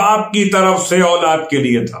نیک باپ کی طرف سے اولاد کے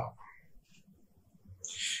لیے تھا،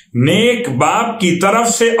 نیک باپ کی طرف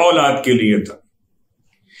سے اولاد کے لیے تھا۔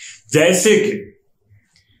 جیسے کہ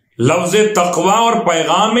لفظ تقوی اور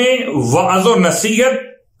پیغام وعظ و نصیحت،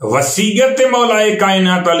 وصیت مولا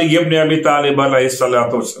کائنات علی ابن ابی طالب علیہ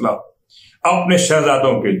السلام اپنے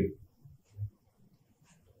شہزادوں کے لیے،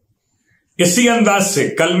 اسی انداز سے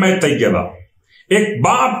کلمہ طیبہ ایک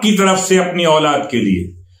باپ کی طرف سے اپنی اولاد کے لیے،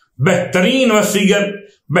 بہترین وصیت،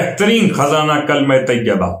 بہترین خزانہ کلمہ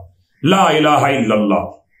طیبہ لا الہ الا اللہ.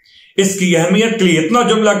 اس کی اہمیت کے لیے اتنا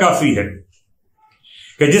جملہ کافی ہے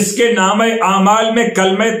کہ جس کے نام اعمال میں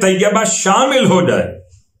کلمہ طیبہ شامل ہو جائے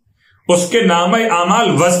اس کے نام اعمال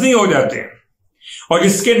وزنی ہو جاتے ہیں، اور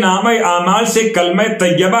جس کے نام اعمال سے کلمہ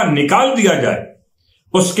طیبہ نکال دیا جائے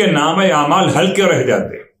اس کے نام اعمال ہلکے رہ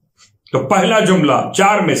جاتے ہیں. تو پہلا جملہ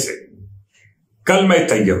 4 میں سے کلمہ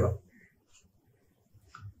طیبہ.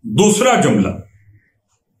 دوسرا جملہ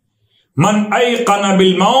من ایقن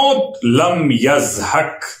بالموت لم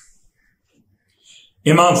یضحک.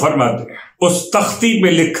 امام فرماتے ہیں اس تختی پہ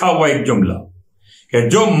لکھا ہوا ایک جملہ کہ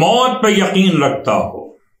جو موت پہ یقین رکھتا ہو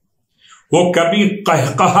وہ کبھی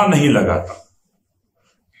قہقہا نہیں لگاتا.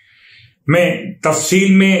 میں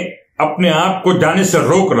تفصیل میں اپنے آپ کو جانے سے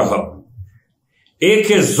روک رہا ہوں.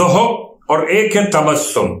 ایک ہے ضحک اور ایک ہے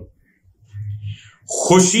تبسم.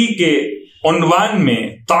 خوشی کے عنوان میں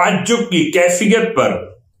تعجب کی کیفیت پر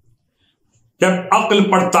جب عقل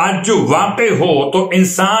پر تعجب واقع ہو تو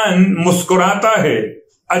انسان مسکراتا ہے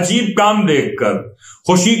عجیب کام دیکھ کر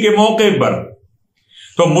خوشی کے موقع پر.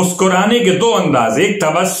 تو مسکرانے کے 2 انداز، ایک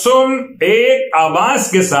تبسم، ایک آواز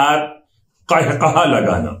کے ساتھ قہقہا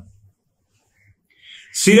لگانا.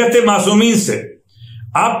 سیرت معصومین سے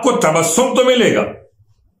آپ کو تبسم تو ملے گا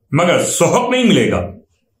مگر ضحک نہیں ملے گا.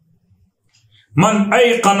 من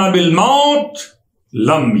ایقن بالموت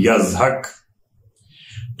لم یضحک.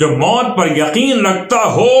 جو موت پر یقین رکھتا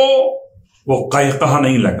ہو وہ قہقہا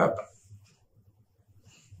نہیں لگاتا.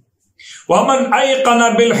 ومن ایقن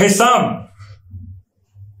بالحساب.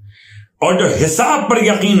 اور جو حساب پر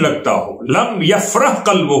یقین رکھتا ہو لم یفرح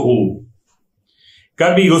قلبہ.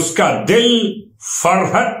 کبھی اس کا دل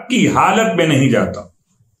فرحت کی حالت میں نہیں جاتا.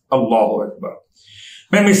 اللہ اکبر.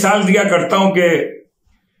 میں مثال دیا کرتا ہوں کہ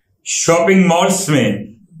شاپنگ مالز میں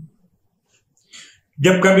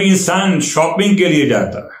جب کبھی انسان شاپنگ کے لیے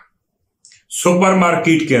جاتا ہے سپر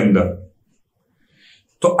مارکیٹ کے اندر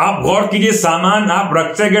تو آپ غور کیجئے سامان آپ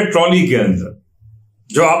رکھتے گئے ٹرالی کے اندر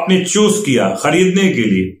جو آپ نے چوز کیا خریدنے کے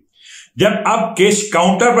لیے. جب آپ کیش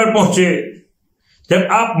کاؤنٹر پر پہنچے،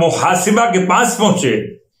 جب آپ محاسبہ کے پاس پہنچے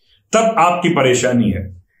تب آپ کی پریشانی ہے.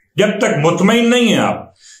 جب تک مطمئن نہیں ہیں آپ،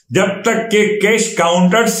 جب تک کہ کیش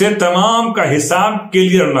کاؤنٹر سے تمام کا حساب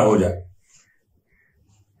کلیئر نہ ہو جائے.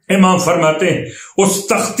 امام فرماتے ہیں اس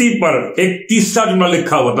تختی پر ایک تیسرا جملہ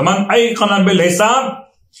لکھا ہوا تھا من ایقن بالحساب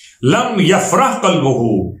لم یفرح قلبہ.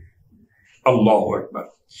 اللہ اکبر.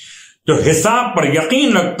 جو حساب پر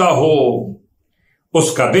یقین رکھتا ہو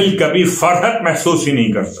اس کا دل کبھی فرحت محسوس ہی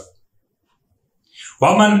نہیں کرتا.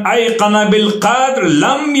 ومن ایقن بالقدر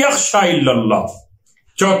لم یخشى الا اللہ.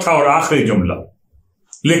 چوتھا اور آخری جملہ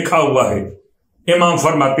لکھا ہوا ہے. امام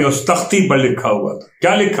فرماتے ہیں اس تختی پر لکھا ہوا تھا.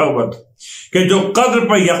 کیا لکھا ہوا تھا؟ کہ جو قدر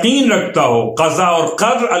پر یقین رکھتا ہو، قضاء اور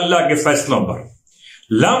قدر اللہ کے فیصلوں پر،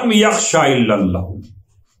 لم یخشى الا اللہ.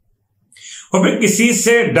 اور پھر کسی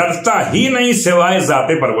سے ڈرتا ہی نہیں سوائے ذات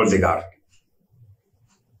پروردگار.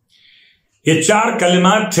 یہ 4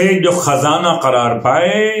 کلمات تھے جو خزانہ قرار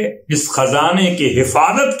پائے، جس خزانے کی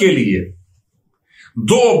حفاظت کے لیے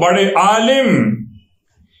 2 بڑے عالم،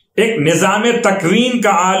 ایک نظام تکوین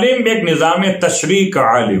کا عالم، ایک نظام تشریح کا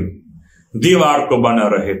عالم، دیوار کو بنا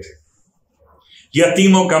رہے تھے.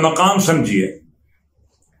 یتیموں کا مقام سمجھیے.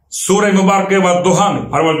 سورہ مبارکہ والضحیٰ میں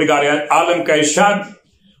پروردگار عالم کا ارشاد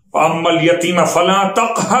وَأَمَّا الْيَتِيمَ فَلَا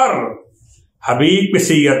تَقْهَرْ. حبیب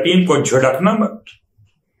کسی یتیم کو جھڑکنا مت.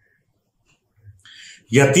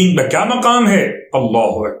 یتیم کا کیا مقام ہے؟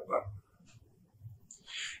 اللہ اکبر.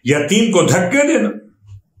 یتیم کو دھکے دینا،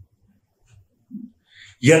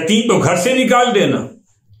 یتیم کو گھر سے نکال دینا،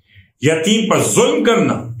 یتیم پر ظلم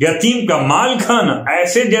کرنا، یتیم کا مال کھانا،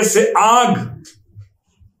 ایسے جیسے آگ.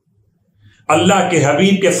 اللہ کے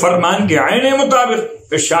حبیب کے فرمان کے عین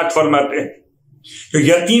مطابق ارشاد فرماتے ہیں کہ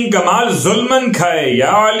یتیم کا مال ظلمن کھائے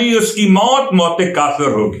یا علی اس کی موت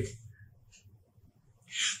کافر ہوگی.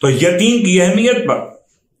 تو یتیم کی اہمیت پر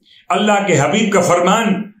اللہ کے حبیب کا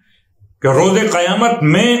فرمان کہ روز قیامت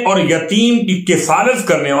میں اور یتیم کی کفالت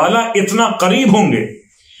کرنے والا اتنا قریب ہوں گے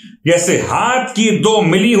جیسے ہاتھ کی 2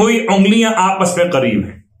 ملی ہوئی انگلیاں آپس میں قریب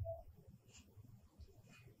ہیں.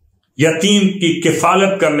 یتیم کی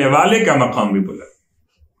کفالت کرنے والے کا مقام بھی بلند.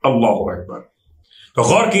 اللہ اکبر. تو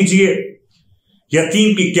غور کیجئے،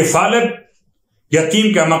 یتیم کی کفالت،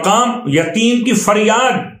 یتیم کا مقام، یتیم کی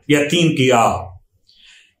فریاد، یتیم کی آہ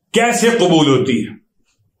کیسے قبول ہوتی ہے.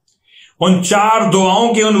 ان 4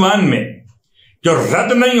 دعاؤں کے عنوان میں جو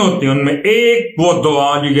رد نہیں ہوتی ان میں ایک وہ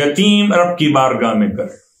دعا جو یتیم رب کی بارگاہ میں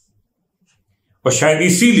کرے. اور شاید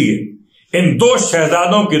اسی لیے ان 2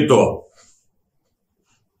 شہزادوں کی دعا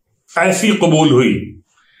ایسی قبول ہوئی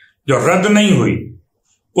جو رد نہیں ہوئی.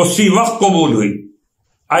 اسی وقت قبول ہوئی.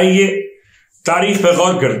 آئیے تاریخ پہ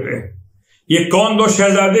غور کرتے ہیں. یہ کون دو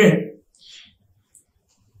شہزادے ہیں؟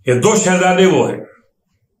 یہ دو شہزادے وہ ہیں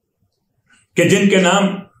کہ جن کے نام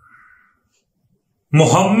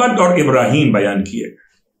محمد اور ابراہیم بیان کیے گئے.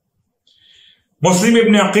 مسلم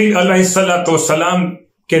ابن عقیل علیہ السلام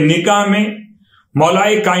کے نکاح میں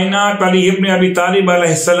مولائے کائنات علی ابن ابی طالب علیہ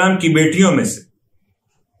السلام کی بیٹیوں میں سے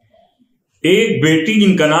ایک بیٹی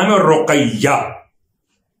جن کا نام ہے رقیہ،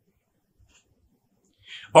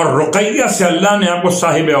 اور رقیہ سے اللہ نے آپ کو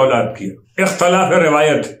صاحب اولاد کیا. اختلاف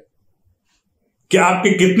روایت کہ آپ کے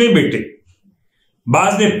کتنے بیٹے،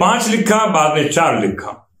 بعض نے 5 لکھا، بعض نے 4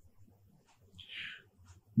 لکھا.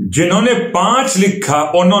 جنہوں نے 5 لکھا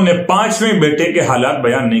انہوں نے 5ویں بیٹے کے حالات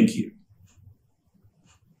بیان نہیں کیے.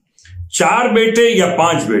 4 بیٹے یا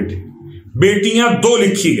 5 بیٹے، بیٹیاں 2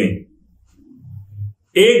 لکھی گئیں.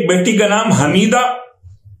 ایک بیٹی کا نام حمیدہ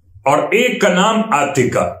اور ایک کا نام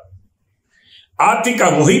عاتقہ. عاتقہ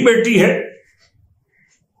وہی بیٹی ہے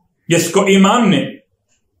جس کو امام نے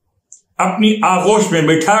اپنی آغوش میں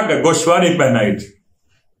بٹھا کر گوشوارے پہنائی تھی.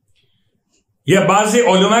 یہ بعض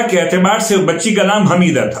علماء کے اعتبار سے بچی کا نام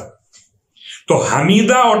حمیدہ تھا. تو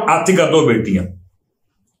حمیدہ اور عاتقہ 2 بیٹیاں.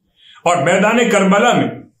 اور میدان کربلا میں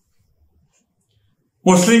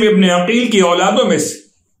مسلم ابن عقیل کی اولادوں میں سے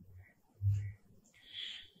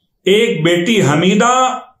ایک بیٹی حمیدہ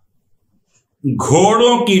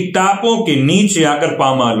گھوڑوں کی ٹاپوں کے نیچے آ کر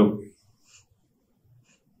پامال ہو.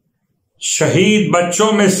 شہید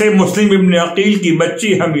بچوں میں سے مسلم ابن عقیل کی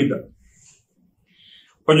بچی حمیدہ.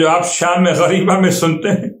 اور جو آپ شام غریبہ میں سنتے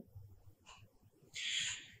ہیں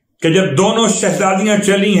کہ جب دونوں شہزادیاں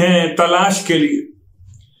چلی ہیں تلاش کے لیے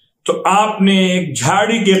تو آپ نے ایک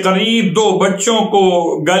جھاڑی کے قریب 2 بچوں کو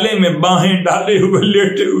گلے میں باہیں ڈالے ہوئے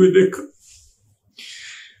لیٹے ہوئے دیکھا.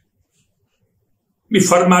 بھی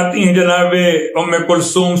فرماتی ہیں جناب ام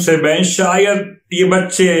کلثوم سے بہن شاید یہ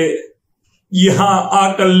بچے یہاں آ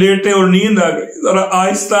کر لیٹے اور نیند آ گئی، ذرا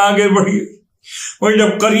آہستہ آگے بڑھی. اور جب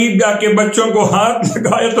قریب جا کے بچوں کو ہاتھ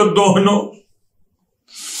لگایا تو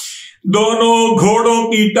دونوں گھوڑوں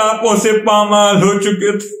کی ٹاپوں سے پامال ہو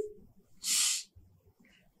چکے تھے.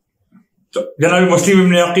 تو جناب مسلم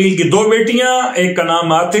ابن عقیل کی 2 بیٹیاں، ایک کا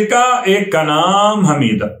نام عاتقہ، ایک کا نام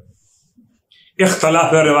حمیدہ.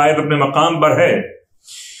 اختلاف روایت اپنے مقام پر ہے.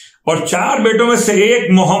 اور 4 بیٹوں میں سے ایک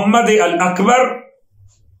محمد الاکبر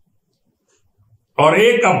اور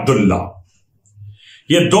ایک عبداللہ.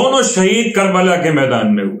 یہ دونوں شہید کربلا کے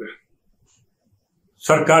میدان میں ہوئے.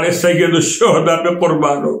 سرکار سید الشہداء پہ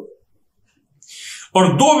قربان ہو. اور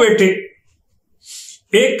 2 بیٹے،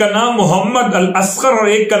 ایک کا نام محمد الاصغر اور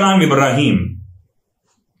ایک کا نام ابراہیم.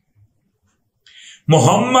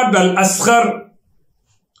 محمد الاصغر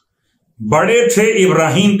بڑے تھے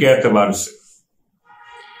ابراہیم کے اعتبار سے،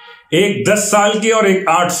 ایک 10 سال کے اور ایک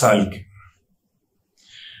 8 سال کے.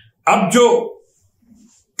 اب جو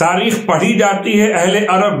تاریخ پڑھی جاتی ہے اہل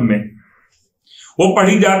عرب میں، وہ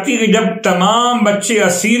پڑھی جاتی ہے کہ جب تمام بچے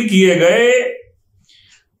اسیر کیے گئے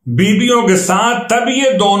بیویوں کے ساتھ، تب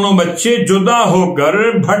یہ دونوں بچے جدا ہو کر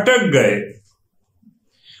بھٹک گئے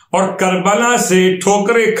اور کربلا سے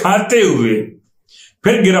ٹھوکریں کھاتے ہوئے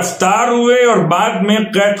پھر گرفتار ہوئے اور بعد میں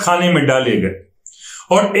قید خانے میں ڈالے گئے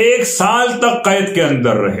اور 1 سال تک قید کے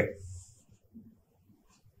اندر رہے.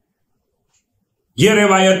 یہ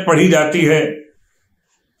روایت پڑھی جاتی ہے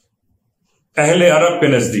اہل عرب کے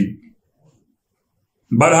نزدیک.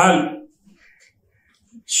 بہرحال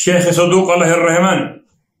شیخ صدوق علیہ الرحمن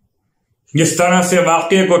جس طرح سے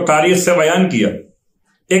واقعے کو تاریخ سے بیان کیا،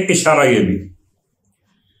 ایک اشارہ یہ بھی،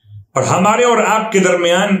 اور ہمارے اور آپ کے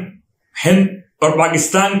درمیان ہند اور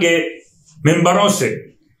پاکستان کے ممبروں سے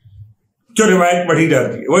جو روایت پڑھی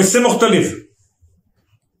جاتی ہے وہ اس سے مختلف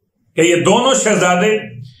کہ یہ دونوں شہزادے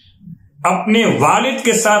اپنے والد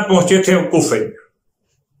کے ساتھ پہنچے تھے کوفے،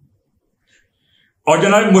 اور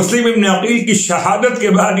جناب مسلم ابن عقیل کی شہادت کے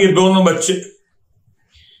بعد یہ دونوں بچے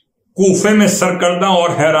کوفے میں سرکردہ اور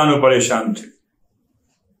حیران و پریشان تھے.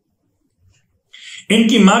 ان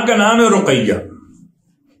کی ماں کا نام ہے رقیہ.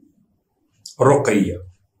 رقیہ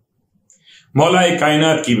مولائے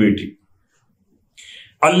کائنات کی بیٹی.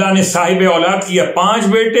 اللہ نے صاحب اولاد کیا 5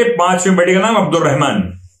 بیٹے. 5ویں بیٹے کا نام عبد الرحمن.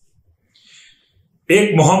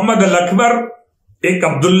 ایک محمد الاکبر، ایک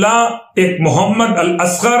عبداللہ، ایک محمد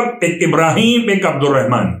الاصغر، ایک ابراہیم، ایک عبد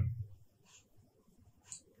الرحمن.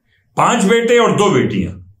 5 بیٹے اور 2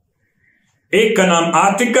 بیٹیاں. ایک کا نام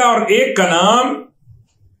عاتقہ اور ایک کا نام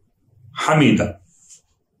حمیدہ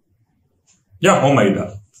یا حمیدہ.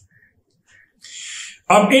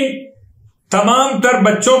 اب ان تمام تر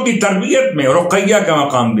بچوں کی تربیت میں رقیہ کا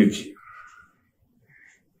مقام دیکھیے.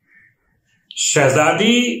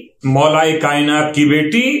 شہزادی مولائے کائنات کی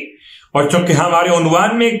بیٹی، اور چونکہ ہمارے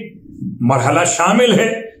عنوان میں مرحلہ شامل ہے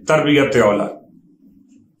تربیت اولاد،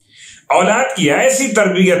 اولاد کی ایسی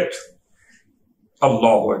تربیت،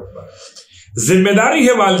 اللہ اکبر، ذمہ داری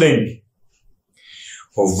ہے والدین کی.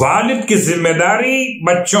 والد کی ذمہ داری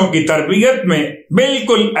بچوں کی تربیت میں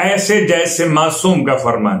بالکل ایسے جیسے معصوم کا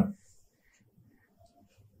فرمان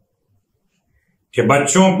کہ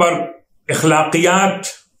بچوں پر اخلاقیات،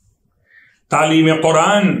 تعلیم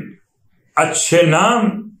قرآن، اچھے نام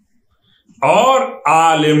اور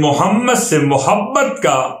آل محمد سے محبت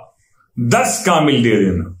کا درس کامل دے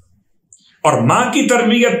دینا. اور ماں کی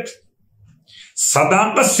تربیت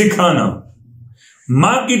صداقت سکھانا،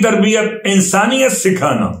 ماں کی تربیت انسانیت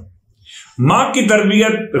سکھانا، ماں کی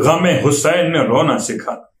تربیت غم حسین میں رونا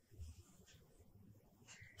سکھانا.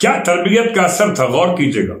 کیا تربیت کا اثر تھا، غور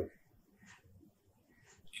کیجیے گا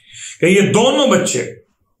کہ یہ دونوں بچے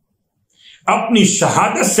اپنی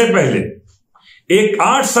شہادت سے پہلے، ایک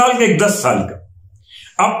 8 سال کا ایک 10 سال کا،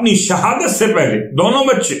 اپنی شہادت سے پہلے دونوں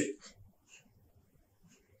بچے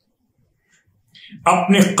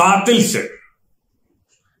اپنے قاتل سے،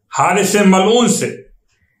 حارث ملعون سے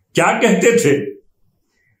کیا کہتے تھے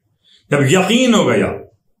جب یقین ہو گیا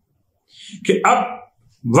کہ اب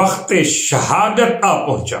وقت شہادت آ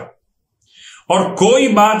پہنچا اور کوئی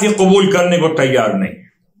بات ہی قبول کرنے کو تیار نہیں؟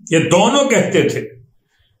 یہ دونوں کہتے تھے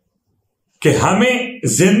کہ ہمیں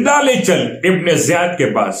زندہ لے چل ابن زیاد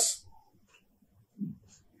کے پاس.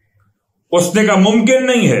 اس نے کہا ممکن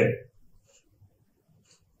نہیں ہے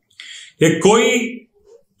کہ کوئی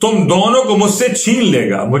تم دونوں کو مجھ سے چھین لے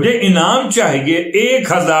گا، مجھے انعام چاہیے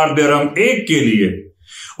 1000 درہم ایک کے لیے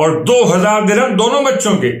اور 2000 درہم دونوں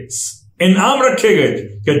بچوں کے انعام رکھے گئے تھے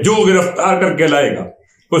کہ جو گرفتار کر کے لائے گا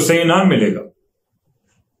اسے انعام ملے گا.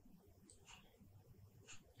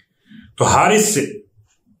 تو حارث سے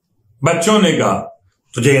بچوں نے کہا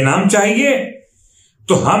تجھے انعام چاہیے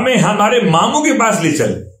تو ہمیں ہمارے ماموں کے پاس لے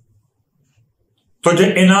چل،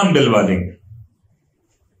 تجھے انعام دلوا دیں گے.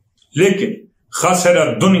 لیکن خسر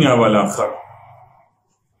الدنیا والآخرہ،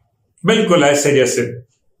 بالکل ایسے جیسے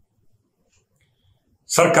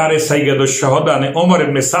سرکار سید الشہداء نے عمر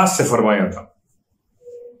ابن سعد سے فرمایا تھا،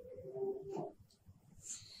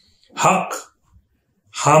 حق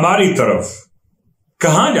ہماری طرف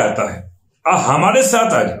کہاں جاتا ہے، ہمارے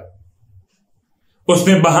ساتھ آ جا. اس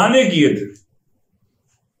نے بہانے کیے تھے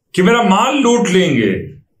کہ میرا مال لوٹ لیں گے.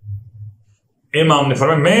 امام نے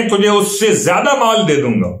فرمایا میں تجھے اس سے زیادہ مال دے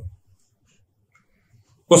دوں گا.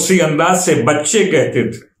 اسی انداز سے بچے کہتے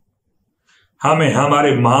تھے ہمیں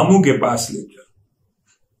ہمارے ماموں کے پاس لے جا،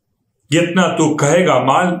 جتنا تو کہے گا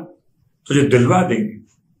مال تجھے دلوا دیں گے.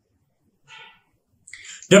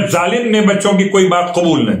 جب ظالم نے بچوں کی کوئی بات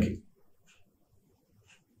قبول نہ کی،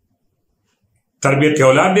 تربیت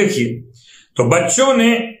اولاد دیکھیے تو بچوں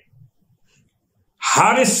نے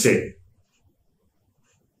حارث سے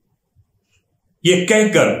یہ کہہ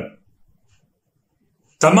کر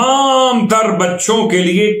تمام تر بچوں کے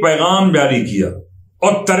لیے ایک پیغام جاری کیا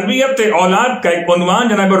اور تربیت اولاد کا ایک عنوان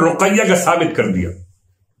جناب رقیہ کا ثابت کر دیا.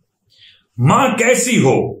 ماں کیسی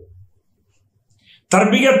ہو،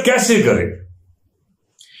 تربیت کیسے کرے.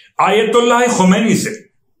 آیت اللہ خمینی سے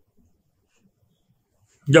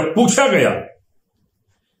جب پوچھا گیا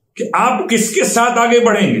کہ آپ کس کے ساتھ آگے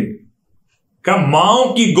بڑھیں گے، کہ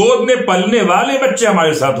ماؤں کی گود میں پلنے والے بچے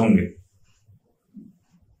ہمارے ساتھ ہوں گے.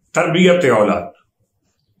 تربیت اولاد،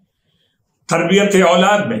 تربیت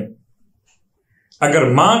اولاد میں اگر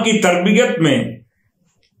ماں کی تربیت میں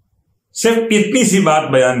صرف اتنی سی بات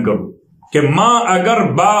بیان کروں کہ ماں اگر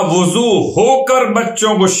باوضو ہو کر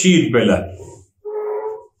بچوں کو شیر پلائے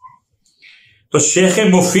تو شیخ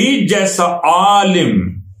مفید جیسا عالم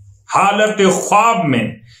حالت خواب میں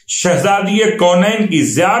شہزادی کونین کی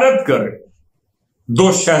زیارت کر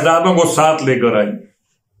 2 شہزادوں کو ساتھ لے کر آئی.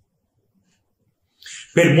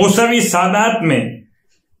 پھر موسوی سادات میں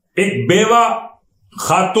ایک بیوہ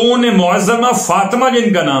خاتون معظمہ فاطمہ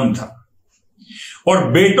جن کا نام تھا اور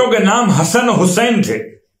بیٹوں کے نام حسن حسین تھے،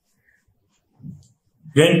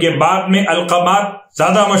 جن کے بعد میں القابات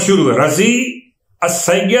زیادہ مشہور ہوئے، رضی،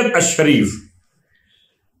 السید الشریف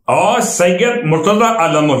اور سید مرتضی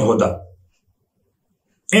علم الہدی.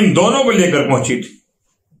 ان دونوں کو لے کر پہنچی تھی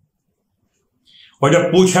اور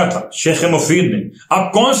جب پوچھا تھا شیخ مفید نے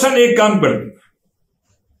آپ کون سا نیک کام کرتے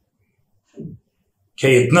کہ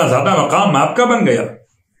اتنا زیادہ مقام آپ کا بن گیا،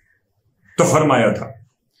 تو فرمایا تھا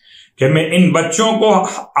کہ میں ان بچوں کو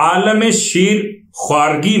عالم شیر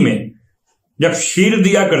خوارگی میں جب شیر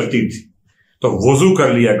دیا کرتی تھی تو وضو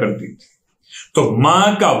کر لیا کرتی تھی. تو ماں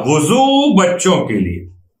کا وضو بچوں کے لیے،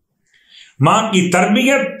 ماں کی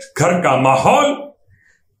تربیت، گھر کا ماحول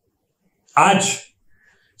آج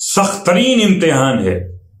سخت ترین امتحان ہے،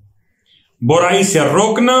 برائی سے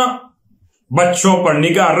روکنا، بچوں پر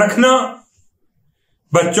نگاہ رکھنا،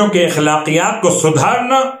 بچوں کے اخلاقیات کو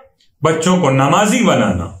سدھارنا، بچوں کو نمازی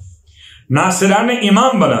بنانا، ناصران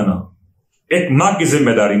امام بنانا ایک ماں کی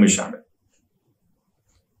ذمہ داری میں شامل۔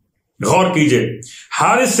 غور کیجئے،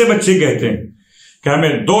 حارث سے بچے کہتے ہیں کہ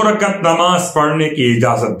ہمیں 2 رکعت نماز پڑھنے کی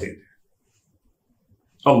اجازت دے دیں۔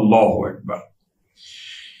 اللہ اکبر۔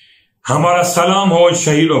 ہمارا سلام ہو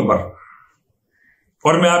شہیدوں پر۔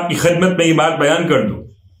 اور میں آپ کی خدمت میں یہ بات بیان کر دوں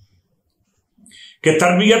کہ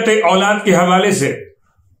تربیت اولاد کے حوالے سے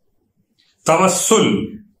توسل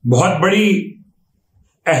بہت بڑی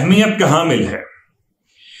اہمیت کا حامل ہے،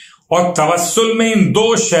 اور توسل میں ان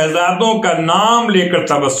 2 شہزادوں کا نام لے کر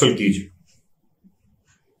توسل کیجیے۔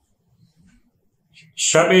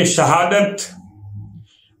 شب شہادت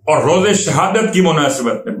اور روز شہادت کی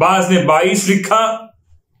مناسبت میں بعض نے 22 لکھا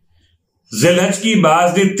ذی الحج کی،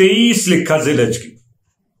 بعض نے 23 لکھا ذی الحج کی۔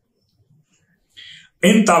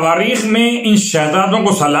 ان تواریخ میں ان شہزادوں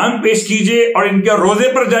کو سلام پیش کیجیے، اور ان کے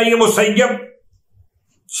روزے پر جائیے، مسیب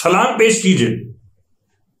سلام پیش کیجیے،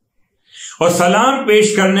 اور سلام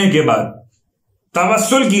پیش کرنے کے بعد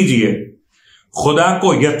توسل کیجیے، خدا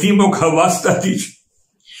کو یتیموں کا واسطہ دیجیے۔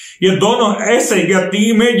 یہ دونوں ایسے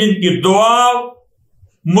یتیم ہیں جن کی دعا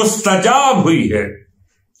مستجاب ہوئی ہے،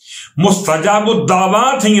 مستجاب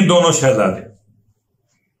الدعوات ہیں یہ دونوں شہزادے۔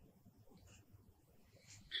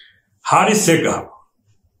 حارث سے کہا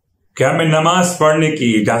کہ ہمیں نماز پڑھنے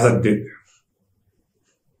کی اجازت دے دیں۔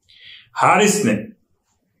 حارث نے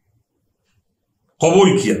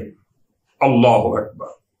قبول کیا۔ اللہ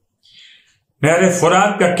اکبر۔ نہر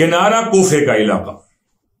فرات کا کنارہ کوفے کا علاقہ،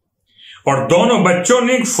 اور دونوں بچوں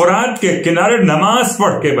نے فرات کے کنارے نماز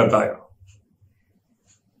پڑھ کے بتایا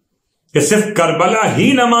کہ صرف کربلا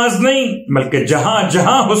ہی نماز نہیں بلکہ جہاں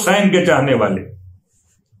جہاں حسین کے چاہنے والے۔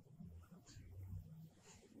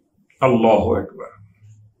 اللہ اکبر۔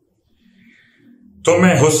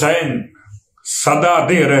 تمہیں حسین صدا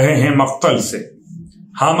دے رہے ہیں مقتل سے،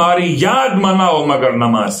 ہماری یاد مناؤ مگر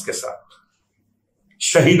نماز کے ساتھ۔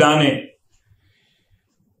 شہیدان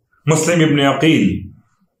مسلم ابن عقیل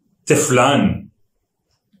تفلان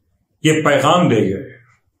یہ پیغام دے گئے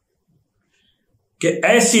کہ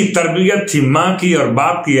ایسی تربیت تھی ماں کی اور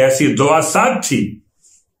باپ کی، ایسی دعا ساتھ تھی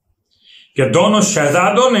کہ دونوں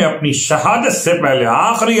شہزادوں نے اپنی شہادت سے پہلے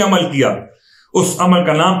آخری عمل کیا، اس عمل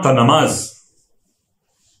کا نام تھا نماز۔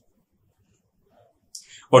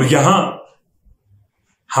 اور یہاں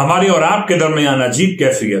ہمارے اور آپ کے درمیان عجیب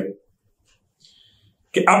کیفیت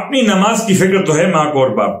کہ اپنی نماز کی فکر تو ہے ماں کو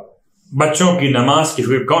اور باپ، بچوں کی نماز کی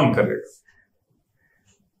فکر کون کرے گا؟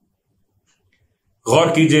 غور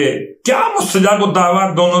کیجئے کیا مستجاب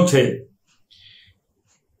الدعوات دونوں تھے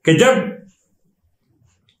کہ جب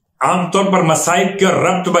عام طور پر مصائب کے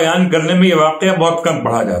ربط بیان کرنے میں یہ واقعہ بہت کم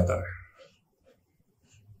پڑھا جاتا ہے،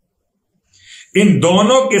 ان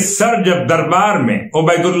دونوں کے سر جب دربار میں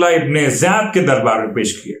عبید اللہ ابن زیاد کے دربار میں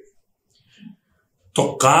پیش کیے تو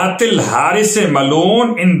قاتل حارث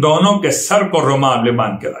ملعون ان دونوں کے سر کو رومال میں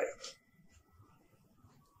باندھ کے لایا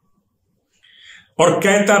اور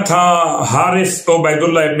کہتا تھا حارث عبید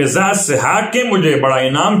اللہ ابن زیاد سے، حاکم مجھے بڑا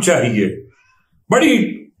انعام چاہیے، بڑی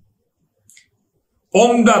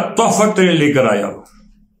عمدہ تحفہ لے کر آیا۔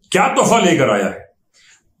 کیا تحفہ لے کر آیا ہے؟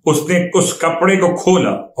 اس نے اس کپڑے کو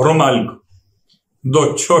کھولا، رومال کو، 2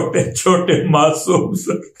 چھوٹے چھوٹے معصوم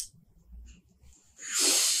سر،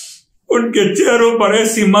 ان کے چہروں پر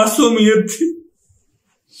ایسی معصومیت تھی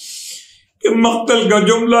کہ مقتل کا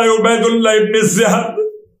جملہ عبید اللہ ابن زیاد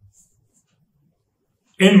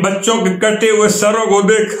ان بچوں کے کٹے ہوئے سروں کو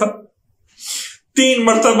دیکھا، 3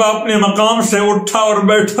 مرتبہ اپنے مقام سے اٹھا اور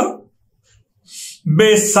بیٹھا،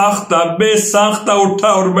 بے ساختہ اٹھا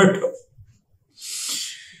اور بیٹھا،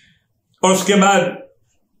 اور اس کے بعد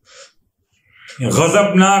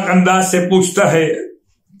غضبناک انداز سے پوچھتا ہے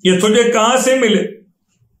یہ تجھے کہاں سے ملے؟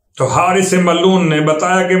 تو حارث ملعون نے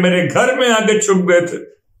بتایا کہ میرے گھر میں آ کے چھپ گئے تھے۔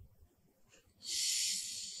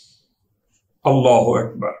 اللہ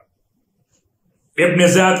اکبر۔ ابن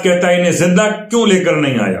زیاد کہتا ہے انہیں زندہ کیوں لے کر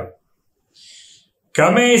نہیں آیا؟ کہ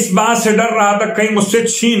میں اس بات سے ڈر رہا تھا کہیں مجھ سے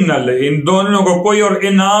چھین نہ لے، ان دونوں کو کوئی اور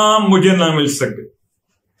انعام مجھے نہ مل سکے۔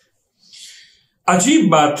 عجیب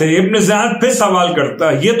بات ہے، ابن زیاد پہ سوال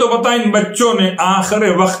کرتا ہے یہ تو بتا ان بچوں نے آخر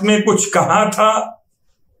وقت میں کچھ کہا تھا؟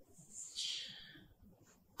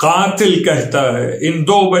 قاتل کہتا ہے ان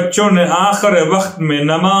 2 بچوں نے آخر وقت میں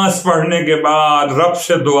نماز پڑھنے کے بعد رب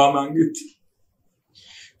سے دعا مانگی تھی،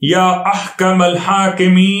 یا احکم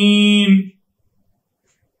الحاکمین،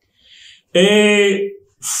 اے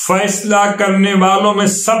فیصلہ کرنے والوں میں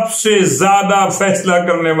سب سے زیادہ فیصلہ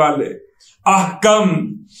کرنے والے، احکم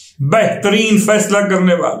بہترین فیصلہ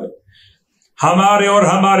کرنے والے، ہمارے اور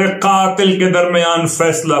ہمارے قاتل کے درمیان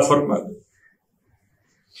فیصلہ فرما دے۔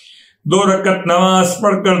 2 رکعت نماز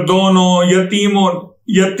پڑھ کر دونوں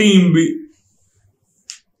یتیم بھی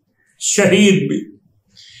شہید بھی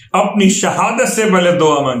اپنی شہادت سے پہلے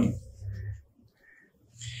دعا مانگی۔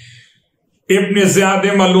 ابن زیاد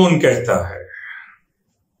ملعون کہتا ہے،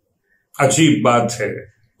 عجیب بات ہے،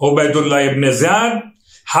 عبید اللہ ابن زیاد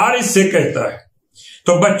حارث سے کہتا ہے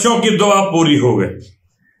تو بچوں کی دعا پوری ہو گئی۔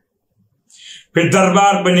 پھر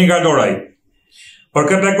دربار پہ نگاہ دوڑائی اور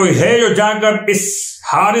کہتا ہے کوئی ہے جو جا کر اس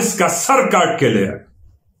حارث کا سر کاٹ کے لے آئے۔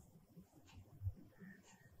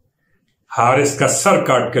 حارث کا سر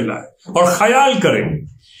کاٹ کے لائے اور خیال کرے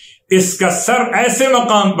اس کا سر ایسے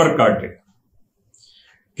مقام پر کاٹے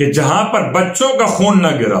کہ جہاں پر بچوں کا خون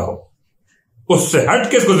نہ گرا ہو، اس سے ہٹ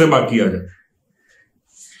کے اس کو ذبح کیا جائے۔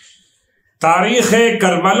 تاریخ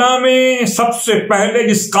کربلا میں سب سے پہلے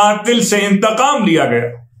جس قاتل سے انتقام لیا گیا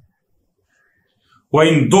وہ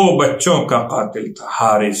ان 2 بچوں کا قاتل تھا،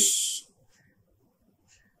 حارث۔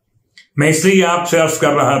 میں اس لیے آپ سے عرض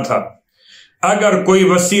کر رہا تھا، اگر کوئی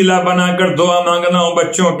وسیلہ بنا کر دعا مانگنا ہو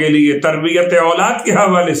بچوں کے لیے تربیت اولاد کے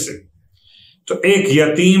حوالے سے، تو ایک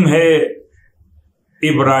یتیم ہے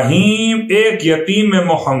ابراہیم، ایک یتیم ہے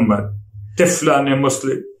محمد، طفلان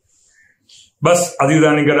مسلم۔ بس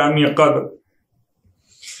عزیزان گرامی قدر،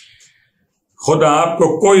 خدا آپ کو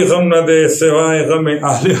کوئی غم نہ دے سوائے غم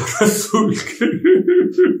اہل رسول کے۔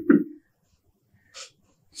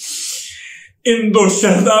 ان 2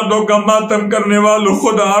 شہزادوں کا ماتم کرنے والوں،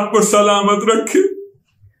 خدا آپ کو سلامت رکھے۔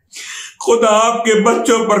 خدا آپ کے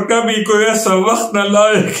بچوں پر کبھی کوئی ایسا وقت نہ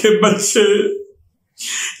لائے کہ بچے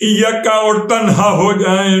یکا اور تنہا ہو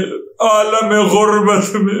جائیں عالم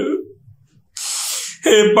غربت میں۔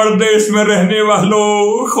 اے پردیس میں رہنے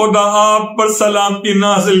والوں، خدا آپ پر سلامتی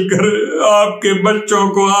نازل کرے، آپ کے بچوں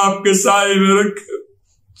کو آپ کے سائے میں رکھے۔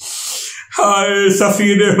 ہائے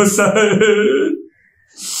سفیر حسین،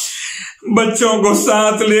 بچوں کو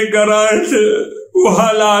ساتھ لے کر آئے تھے، وہ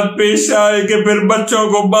حالات پیش آئے کہ پھر بچوں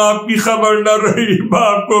کو باپ کی خبر نہ رہی،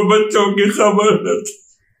 باپ کو بچوں کی خبر نہ تھی،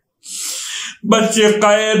 بچے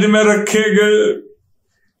قید میں رکھے گئے۔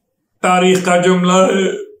 تاریخ کا جملہ ہے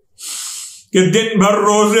کہ دن بھر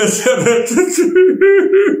روزے سے رہتے تھے،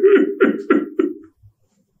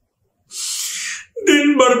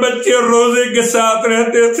 دن بھر بچے روزے کے ساتھ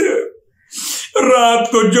رہتے تھے،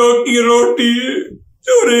 رات کو جو کی روٹی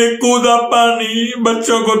اور 1 کوزہ پانی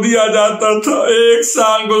بچوں کو دیا جاتا تھا۔ 1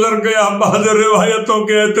 سال گزر گیا بعض روایتوں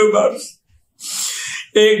کے اعتبار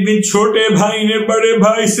سے۔ ایک دن چھوٹے بھائی نے بڑے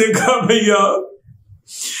بھائی سے کہا، بھیا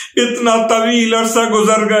اتنا طویل عرصہ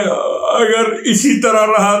گزر گیا، اگر اسی طرح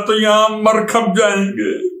رہا تو یہاں مر کھپ جائیں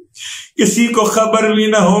گے، کسی کو خبر بھی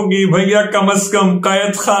نہ ہوگی۔ بھیا کم از کم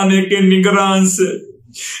قید خانے کے نگران سے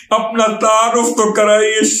اپنا تعارف تو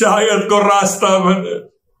کرائیے، شاید کو راستہ بنے۔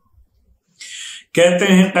 کہتے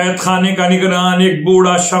ہیں قید خانے کا نگران ایک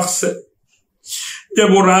بوڑھا شخص ہے۔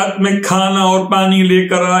 جب وہ رات میں کھانا اور پانی لے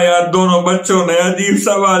کر آیا، دونوں بچوں نے عجیب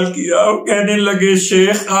سوال کیا، وہ کہنے لگے،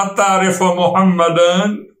 شیخ تعارف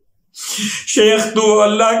محمدن، شیخ تو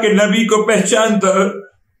اللہ کے نبی کو پہچانتا ہے،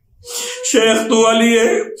 شیخ تو علی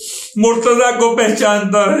مرتضی کو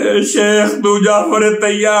پہچانتا ہے، شیخ تو جعفر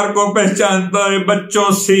طیار کو پہچانتا ہے۔ بچوں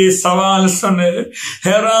سے سوال سنے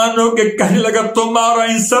حیران ہو کے کہنے لگا، تمہارا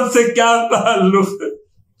ان سب سے کیا تعلق ہے؟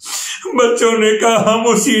 بچوں نے کہا، ہم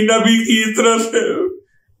اسی نبی کی طرف ہے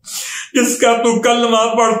جس کا تو کلمہ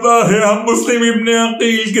پڑھتا ہے، ہم مسلم ابن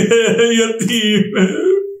عقیل کے یتیم ہیں۔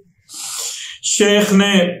 شیخ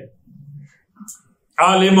نے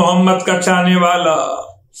آل محمد کا چاہنے والا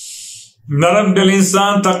نرم دل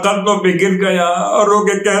انسان تھا، قدموں پہ گر گیا اور رو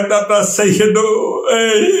کے کہتا تھا، سیدو،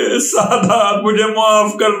 اے سادات، مجھے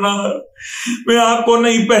معاف کرنا، میں آپ کو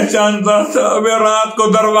نہیں پہچانتا تھا، میں رات کو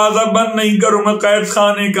دروازہ بند نہیں کروں گا قید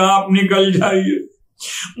خانے کا، آپ نکل جائیے،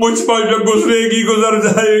 مجھ پر جو گزرے گی گزر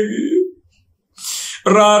جائے گی۔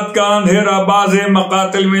 رات کا اندھیرا، بعض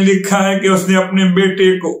مقاتل میں لکھا ہے کہ اس نے اپنے بیٹے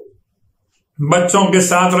کو بچوں کے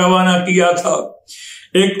ساتھ روانہ کیا تھا،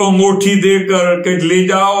 ایک انگوٹھی دے کر کہ لے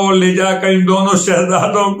جاؤ، لے جا کر ان دونوں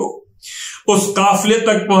شہزادوں کو اس قافلے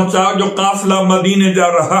تک پہنچاؤ جو قافلہ مدینے جا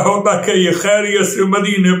رہا ہوتا کہ یہ خیریت سے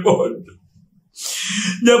مدینے پہنچ۔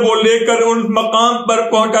 جب وہ لے کر ان مقام پر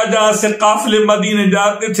پہنچا جہاں سے قافلے مدینے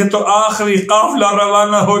جاتے تھے تو آخری قافلہ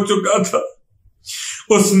روانہ ہو چکا تھا۔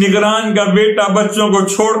 اس نگران کا بیٹا بچوں کو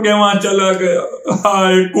چھوڑ کے وہاں چلا گیا۔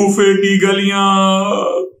 ہائے کوفے کی گلیاں،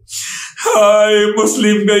 ہائے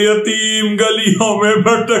مسلم کے یتیم گلیوں میں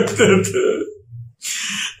بھٹکتے تھے،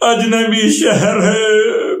 اجنبی شہر ہے۔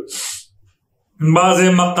 بعض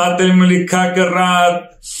مقاتل میں لکھا کہ رات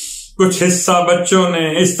کچھ حصہ بچوں نے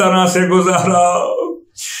اس طرح سے گزارا.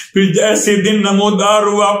 پھر جیسے دن نمودار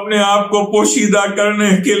ہوا اپنے آپ کو پوشیدہ کرنے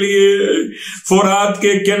کے لیے فرات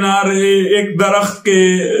کے کنارے ایک درخت کے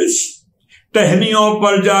ٹہنیوں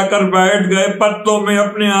پر جا کر بیٹھ گئے, پتوں میں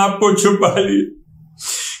اپنے آپ کو چھپا لی.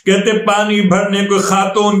 کہتے پانی بھرنے کو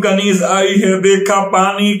خاتون کنیز آئی ہے, دیکھا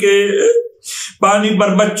پانی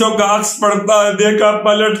پر بچوں کا عکس پڑتا ہے, دیکھا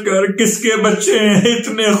پلٹ کر کس کے بچے ہیں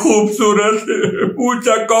اتنے خوبصورت,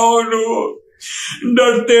 پوچھا کون ہو.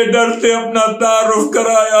 ڈرتے ڈرتے اپنا تعارف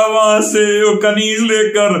کرایا, وہاں سے وہ کنیز لے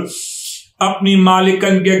کر اپنی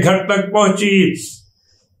مالکن کے گھر تک پہنچی.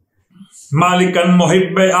 مالکن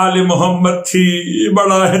محب آل محمد تھی,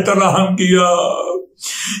 بڑا احترام کیا.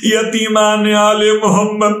 یتیمان آل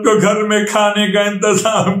محمد کو گھر میں کھانے کا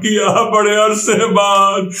انتظام کیا. بڑے عرصے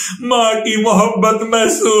بعد ماں کی محبت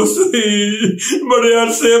محسوس ہوئی, بڑے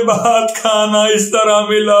عرصے بعد کھانا اس طرح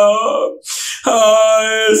ملا.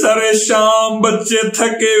 ہائے سرے شام بچے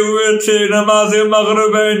تھکے ہوئے تھے, نماز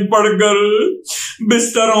مغربین پڑھ کر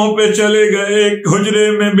بستروں پہ چلے گئے. ایک حجرے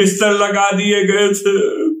میں بستر لگا دیے گئے تھے.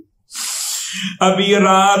 ابھی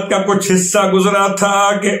رات کا کچھ حصہ گزرا تھا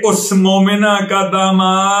کہ اس مومنہ کا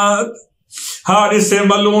داماد حارث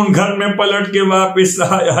ملعون گھر میں پلٹ کے واپس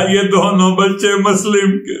آیا. یہ دونوں بچے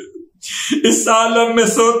مسلم کے اس عالم میں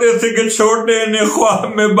سوتے تھے کہ چھوٹے نے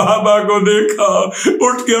خواب میں بابا کو دیکھا,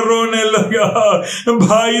 اٹھ کے رونے لگا.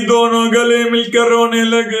 بھائی دونوں گلے مل کر رونے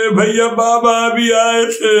لگے, بھیا بابا ابھی آئے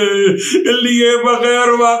تھے, لیے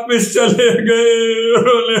بغیر واپس چلے گئے.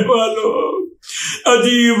 رونے والوں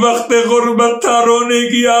عجیب وقت غربت تھا, رونے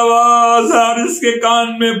کی آواز حارث کے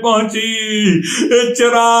کان میں پہنچی.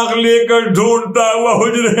 چراغ لے کر ڈھونڈتا ہوا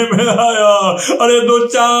حجرے میں آیا. ارے دو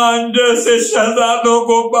چاند جیسے شہزادوں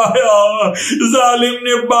کو پایا. ظالم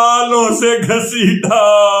نے بالوں سے گھسیٹا,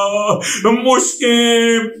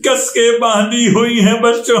 مشکیں کس کے باندھی ہوئی ہیں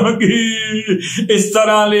بچوں کی. اس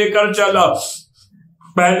طرح لے کر چلا.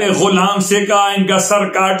 پہلے غلام سے کہا ان کا سر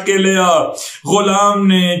کاٹ کے لے آ. غلام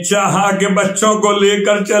نے چاہا کہ بچوں کو لے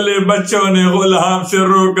کر چلے. بچوں نے غلام سے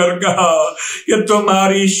رو کر کہا کہ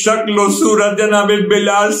تمہاری شکل و صورت جناب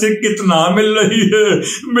بلال سے کتنا مل رہی ہے.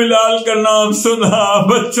 بلال کا نام سنا,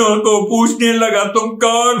 بچوں کو پوچھنے لگا تم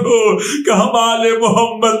کون ہو, کہ ہم آل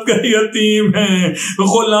محمد کا یتیم ہیں.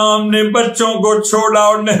 غلام نے بچوں کو چھوڑا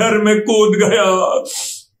اور نہر میں کود گیا.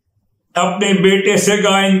 اپنے بیٹے سے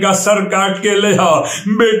کہا ان کا سر کاٹ کے لے آ.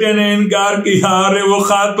 بیٹے نے انکار کیا. ارے وہ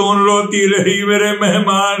خاتون روتی رہی, میرے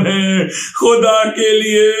مہمان ہیں, خدا کے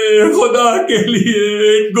لیے ان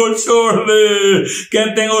کو چھوڑ دے.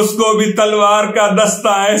 کہتے ہیں اس کو بھی تلوار کا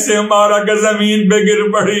دستہ ایسے مارا کہ زمین پہ گر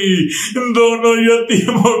پڑی. دونوں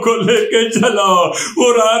یتیموں کو لے کے چلا.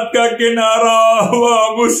 وہ رات کا کنارہ ہوا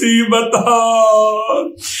مصیبت.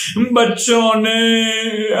 بچوں نے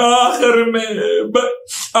آخر میں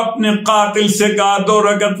اپنے قاتل سے کہا 2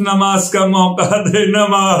 رکعت نماز کا موقع دے.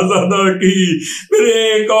 نماز ادا کی. پھر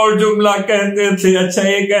ایک اور جملہ کہتے تھے, اچھا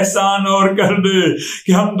ایک احسان اور کر دے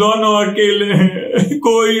کہ ہم دونوں اکیلے ہیں,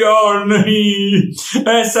 کوئی اور نہیں.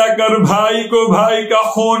 ایسا کر بھائی کو بھائی کا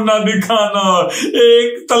خون نہ دکھانا,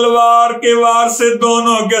 ایک تلوار کے وار سے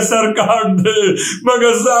دونوں کے سر کاٹ دے.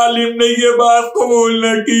 مگر ظالم نے یہ بات قبول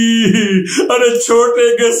نہ کی. ارے چھوٹے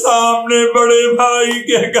کے سامنے بڑے بھائی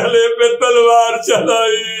کے گلے پہ تلوار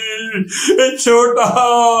چلائی. چھوٹا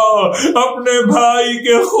اپنے بھائی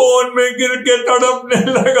کے خون میں گر کے تڑپنے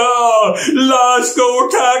لگا. لاش کو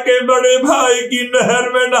اٹھا کے بڑے بھائی کی نہر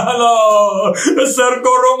میں ڈالا, سر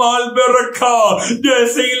کو رومال پہ رکھا.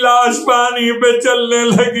 جیسے ہی لاش پانی پہ چلنے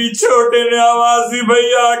لگی, چھوٹے نے آواز دی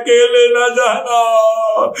بھیا اکیلے نہ جانا.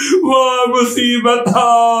 وہ مصیبت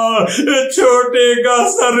چھوٹے کا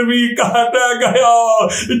سر بھی کاٹا گیا.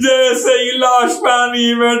 جیسے ہی لاش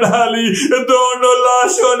پانی میں ڈالی, دونوں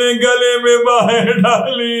لاشوں نے گلے میں باہیں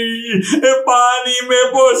ڈالی, پانی میں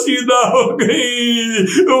پوشیدہ ہو گئی.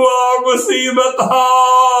 وہ مصیبت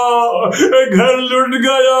گھر لٹ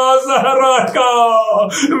گیا زہرا کا.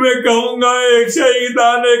 میں کہوں گا ایک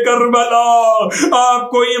شہیدان کربلا, آپ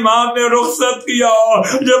کو امام نے رخصت کیا.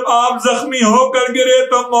 جب آپ زخمی ہو کر گرے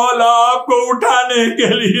تو مولا آپ کو اٹھانے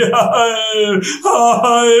کے لیے آئے.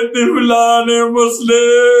 ہائے طفلان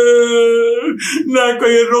مسلم, نہ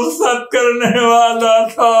کوئی رخصت کرنے والا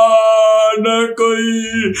تھا, نہ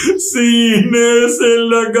کوئی سینے سے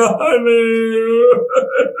لگانے.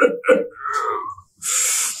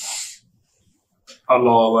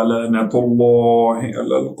 اللہ ولعنۃ اللہ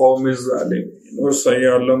علی القوم الظالمین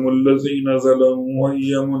وسيعلم الذين ظلموا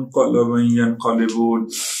أي منقلب ينقلبون.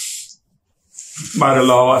 بہرحال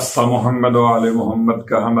واسطہ محمد و آل محمد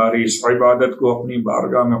کا ہماری اس عبادت کو اپنی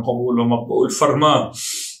بارگاہ میں قبول و مقبول فرما.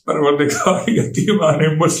 پروردگار یتیمان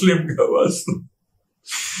مسلم کا واسطہ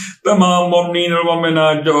تمام مومنین اور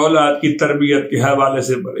مومنات جو اولاد کی تربیت کے حوالے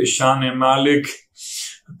سے پریشان ہیں، مالک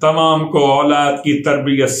تمام کو اولاد کی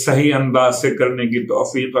تربیت صحیح انداز سے کرنے کی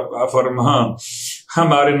توفیق عطا فرما.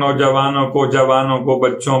 ہمارے نوجوانوں کو، جوانوں کو،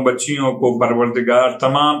 بچوں بچیوں کو پروردگار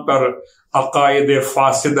تمام پر عقائد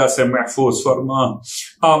فاسدہ سے محفوظ فرما،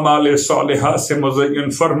 اعمال صالحہ سے مزین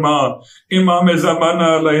فرما، امام زمانہ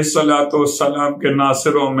علیہ الصلوۃ والسلام کے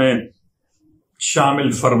ناصروں میں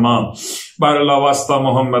شامل فرما. بار اللہ واسطہ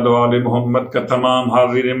محمد و آل محمد کا تمام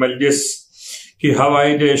حاضر مجلس کی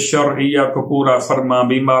حوائج شرعیہ کو پورا فرما،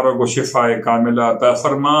 بیماروں کو شفاء کاملہ عطا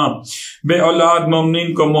فرما، بے اولاد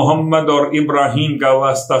مومنین کو محمد اور ابراہیم کا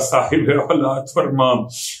واسطہ صاحب اولاد فرما.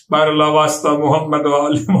 بار اللہ واسطہ محمد و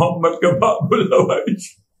آل محمد کا باب الحوائج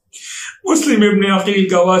مسلم ابن عقیل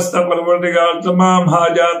کا واسطہ پروردگار تمام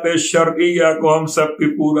حاجات شرعیہ کو ہم سب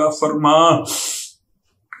کی پورا فرما.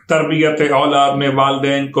 تربیت اولاد میں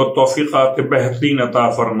والدین کو توفیقات بہترین عطا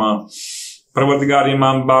فرما. پروردگار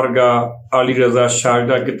امام بارگاہ علی رضا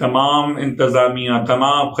شاہدہ کے تمام انتظامیہ،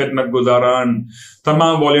 تمام خدمت گزاران،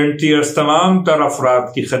 تمام والنٹیئرز، تمام تر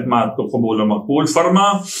افراد کی خدمات کو قبول و مقبول فرما.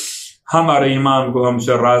 ہمارے امام کو ہم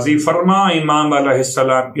سے راضی فرما. امام علیہ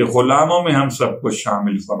السلام کے غلاموں میں ہم سب کو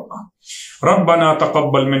شامل فرما. ربنا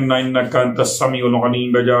تقبل منا انک انت السمیع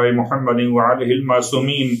العلیم بجائے محمد وعلیہ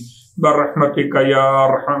المعصومین برحمتک یا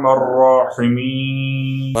ارحم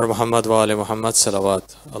الراحمین. اور محمد و آل محمد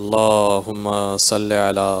صلوات. اللہم صلی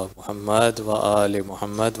علی محمد و آل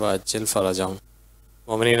محمد و عجل فرجہم.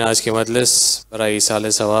 مومنین، آج کی مجلس برائے ایصال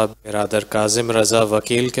ثواب برادر کاظم رضا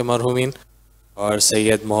وکیل کے مرحومین اور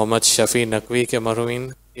سید محمد شفیع نقوی کے مرحومین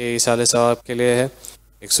کے ایصال ثواب کے لیے ہے.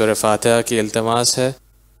 ایک سورہ فاتحہ کی التماس ہے.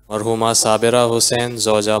 مرحومہ صابرہ حسین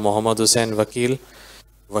زوجہ محمد حسین وکیل،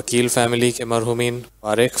 وکیل فیملی کے مرحومین،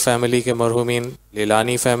 فارق فیملی کے مرحومین،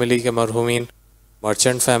 لیلانی فیملی کے مرحومین،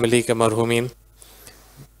 مرچنٹ فیملی کے مرحومین،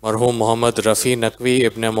 مرحوم محمد رفیع نقوی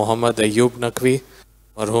ابن محمد ایوب نقوی،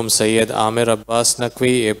 مرحوم سید عامر عباس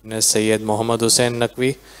نقوی ابن سید محمد حسین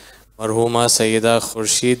نقوی، مرحومہ سیدہ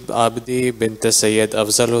خورشید آبدی بنت سید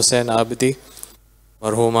افضل حسین آبدی،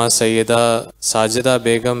 مرحومہ سیدہ ساجدہ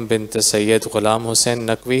بیگم بنت سید غلام حسین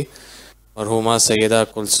نقوی، مرحومہ سیدہ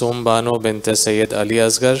کلثوم بانو بنت سید علی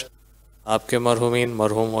اصغر، آپ کے مرحومین،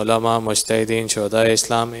 مرحوم علماء، مجتہدین، شہداء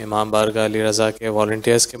اسلام، امام بارگاہ علی رضا کے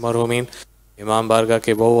والنٹیئرز کے مرحومین، امام بارگاہ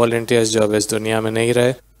کے وہ والنٹیئرز جو اب اس دنیا میں نہیں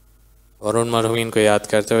رہے، اور ان مرحومین کو یاد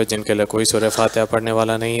کرتے ہوئے جن کے لیے کوئی سورہ فاتحہ پڑھنے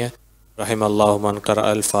والا نہیں ہے. رحم اللہ من قرأ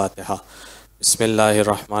الفاتحہ. بسم اللہ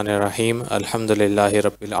الرحمن الرحیم. الحمد للہ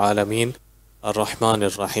رب العالمین الرحمن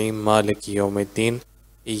الرحیم مالک یوم الدین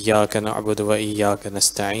ایاک نعبد و ایاک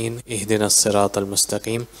نستعین اہدنا الصراط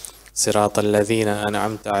المستقیم صراط الذین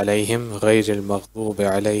انعمت علیہم غیر المغضوب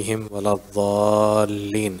علیہم ولا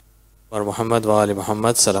الضالین. اور محمد و آل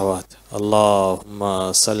محمد صلوات. اللہم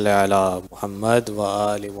صلی علی محمد و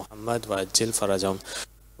آل محمد و عجل فرجہم.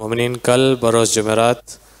 مومنین، کل بروز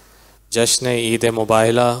جمعرات جشن عید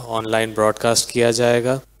مباہلہ آن لائن براڈ کاسٹ کیا جائے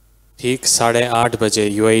گا. ٹھیک 8:30 بجے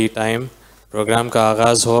UAE ٹائم پروگرام کا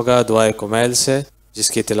آغاز ہوگا دعائے کمیل سے، جس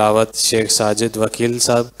کی تلاوت شیخ ساجد وکیل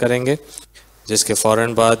صاحب کریں گے، جس کے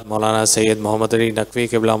فوراً بعد مولانا سید محمد علی نقوی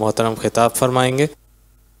قبلہ محترم خطاب فرمائیں گے.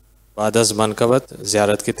 بعد از منقبت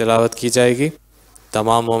زیارت کی تلاوت کی جائے گی.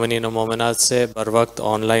 تمام مومنین و مومنات سے بر وقت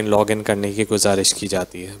آن لائن لاگ ان کرنے کی گزارش کی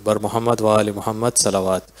جاتی ہے. بر محمد و آل محمد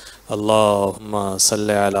صلوات. اللہم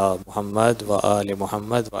صلی علی محمد و آل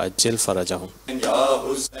محمد و عجل فرجہم. یا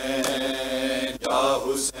حسین یا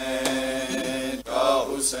حسین یا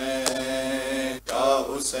حسین یا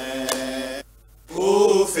حسین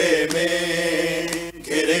کوفے میں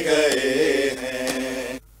گر گئے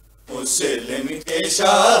ہیں مسلم کے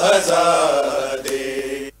شاہزادے،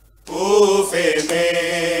 کوفے میں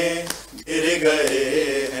گر گئے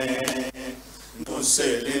ہیں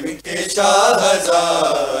مسلم کے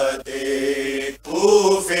شاہزادے،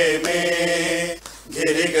 کوفے میں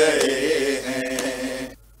گر گئے ہیں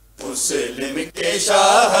مسلم کے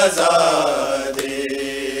شاہزادے،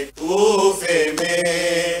 کوفے میں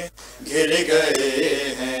گر گئے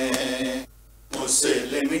ہیں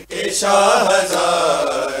مسلم کے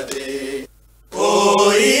شاہزادے.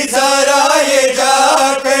 کوئی ذرا یہ جا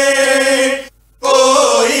کے،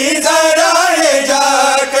 کوئی ذرا یہ جا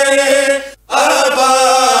کے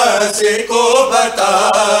عباس کو بتا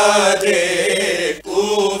دے،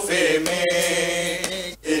 کوفے میں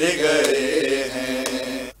گر گئے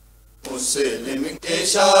ہیں مسلم کے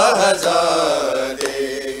شاہزادے،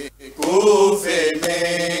 کوفے میں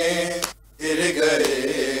گر گئے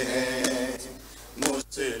ہیں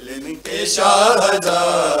مسلم کے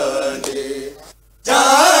شاہزادے.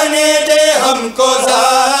 جانے دے ہم کو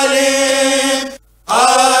ظالم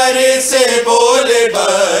ہار سے بول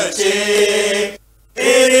بر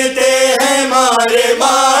مارے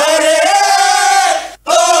مارے،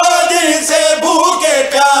 دو دن سے بھوکے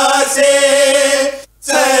پیاسے،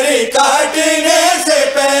 سر کاٹنے سے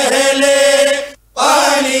پہلے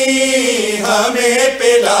پانی ہمیں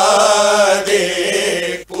پلا دے،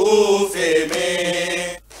 کوفے میں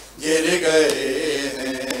گر گئے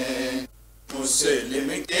ہیں مسلم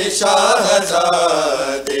کے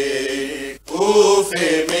شاہزادے، کوفے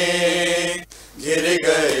میں گر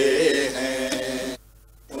گئے ہیں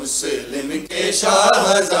مسلم کے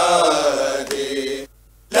شاہزادے،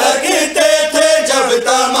 لگتے تھے جب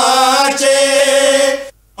تماچے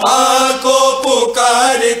ماں کو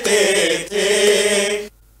پکارتے تھے،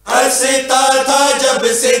 ہنستا تھا جب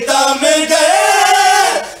ستم گئے،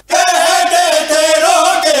 کہتے تھے رو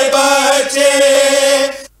کے بچے،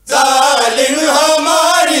 ظالم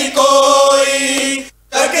ہماری کوئی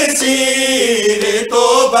تقصیر تو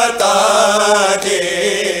بتا دے،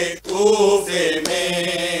 کوفے میں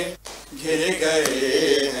گر گئے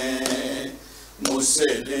ہیں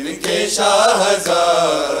مسلم کے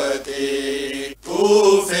شاہزادے،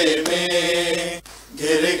 کوفے میں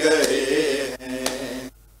گر گئے ہیں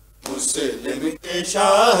مسلم کے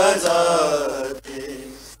شاہزادے،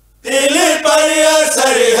 دل پر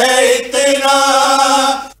اثر ہے اتنا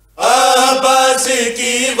عباس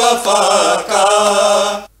کی وفا کا،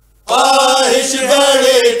 خواہش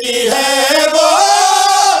بڑھتی ہے وہ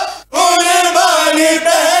قربانی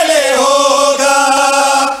پہلے ہوگا،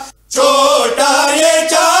 چھوٹا یہ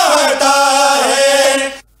چاہتا ہے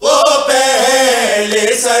وہ پہلے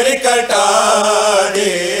سر کٹا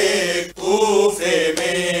دے، کوفے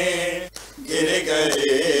میں گر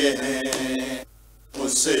گئے ہیں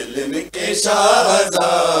مسلم کے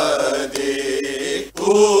شاہزادے،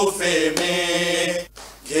 کوفے میں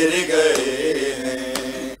گر گئے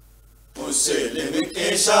ہیں مسلم کے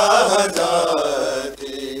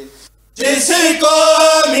شاہزادے، جس کو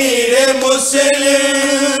امیر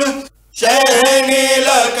مسلم شہ نے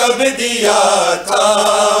لقب دیا تھا،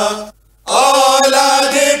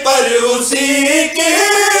 اولاد پر اسی کی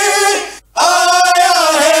آیا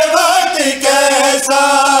ہے وقت کیسا،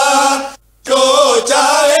 جو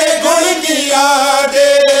چاہے گن کیا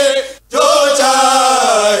دے، جو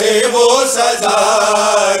چاہے وہ سزا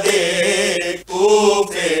دے،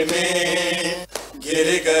 کوفے میں گر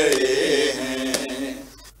گئے ہیں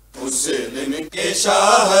مسلم کے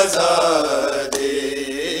شاہزادے،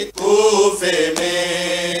 کوفے میں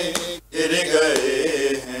گر گئے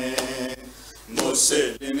ہیں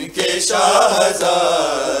مسلم کے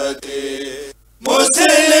شاہزادے،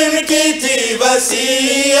 مسلم کی تھی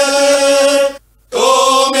وصیت تو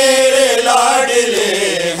میرے لاڈلے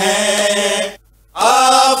ہیں،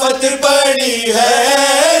 آفت پڑی ہے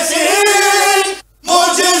ایسی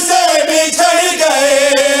مجھ سے بچھڑ گئے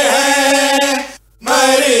ہیں،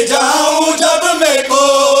 مر جاؤں جب میں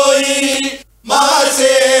کوئی ماں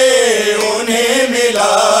سے انہیں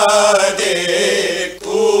ملا دے،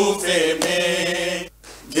 کوفے میں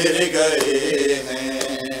گر گئے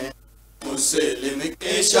ہیں مسلم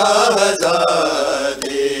کے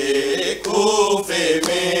شاہزادے، کوفے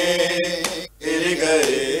میں گر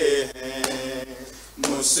گئے ہیں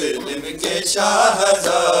مسلم کے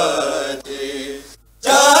شاہزادے،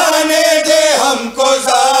 جانے دے ہم کو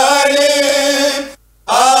ظالم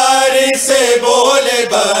آر سے بولے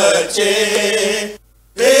بچے،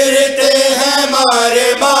 پھرتے ہیں مارے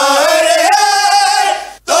مارے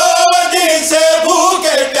دو دن سے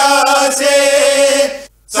بھوکے پیاسے،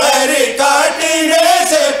 سر کاٹنے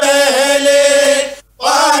سے پہلے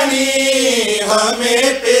پانی ہمیں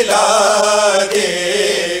پلا دے،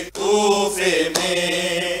 کوفے میں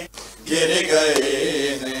گر گئے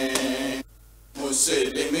ہیں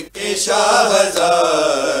مسلم کے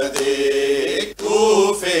شاہزادے،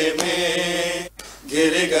 کوفے میں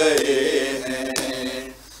گر گئے ہیں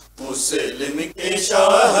مسلم کے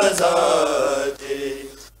شاہزادے،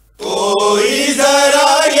 کوئی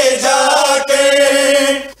ذرا یہ جا کے،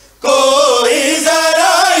 کوئی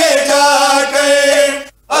ذرا یہ جا کے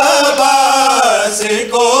عباس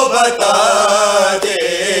کو بتا دے،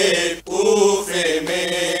 کوفے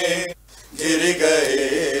میں گر گئے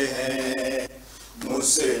ہیں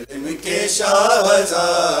مسلم کے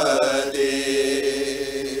شاہزادے۔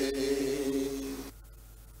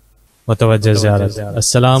 متوجہ زیارت۔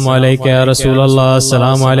 السلام علیکہ یا رسول اللہ،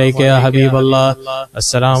 السلام علیکہ یا حبیب اللہ،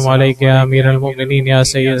 السلام علیکہ یا امیر المؤمنین یا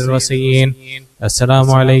سید الوصیین، السلام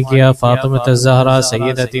علیکہ یا فاطمۃ الزہرا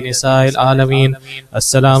سیدۃ نساء العالمین،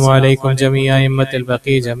 السلام علیکم جمیع ائمۃ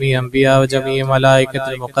البقی، جمیع انبیاء و جمیع ملائکۃ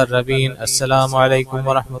المقربین، السلام علیکم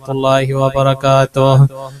ورحمۃ اللہ وبرکاتہ۔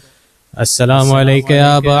 السلام عليك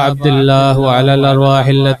يا أبا عبد الله وعلى الأرواح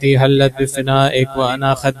التي هلت بفنائك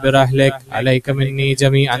وأناخت برحلك، عليك مني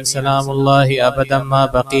جميعا سلام الله أبدا ما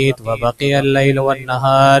بقيت وبقي الليل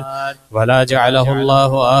والنهار، ولا جعله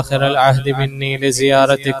الله آخر العهد مني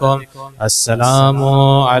لزيارتكم. السلام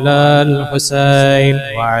على الحسين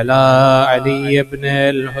وعلى علي بن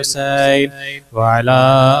الحسين وعلى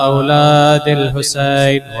أولاد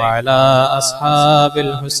الحسين وعلى أصحاب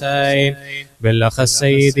الحسين، بالأخص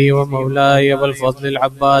سيدي ومولاي والفضل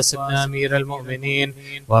العباس بن أمير المؤمنين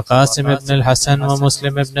وقاسم بن الحسن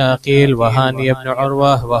ومسلم بن أقيل وهاني بن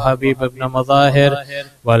عروة وحبيب بن مظاهر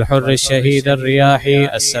والحر الشهيد الرياحي.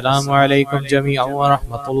 السلام عليكم جميعا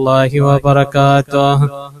ورحمة الله وبركاته.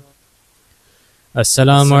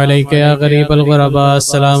 السلام عليك يا غريب الغرباء،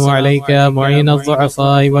 السلام عليك يا معين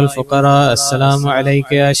الضعفاء والفقراء، السلام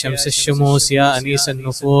عليك يا شمس الشموس يا أنيس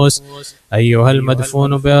النفوس، أيها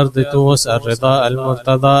المدفون بأرض توس، الرضا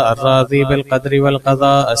المرتضى الراضي بالقدر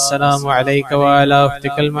والقضاء. السلام عليك وعلى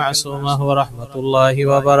أختك المعصومة ورحمة الله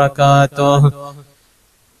وبركاته.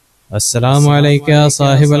 السلام عليك يا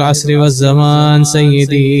صاحب العصر والزمان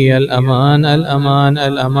سيدي، الأمان الأمان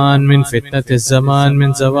الأمان من فتنة الزمان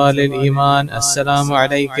من زوال الإيمان. السلام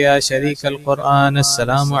عليك يا شريك القرآن،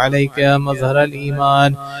 السلام عليك يا مظهر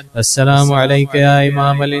الإيمان، السلام عليك يا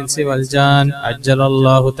إمام الإنس والجان، عجل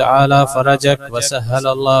الله تعالى فرجك وسهل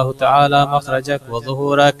الله تعالى مخرجك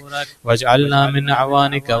وظهورك، واجعلنا من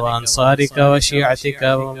أعوانك وأنصارك وشيعتك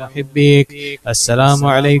ومحبيك. السلام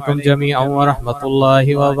عليكم جميعا ورحمة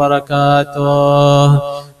الله وبركاته.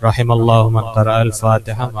 رحم الله من قرأ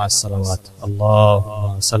الفاتحة مع الصلوات.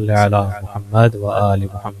 اللهم صل على محمد وآل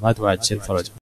محمد وعجل فرجه.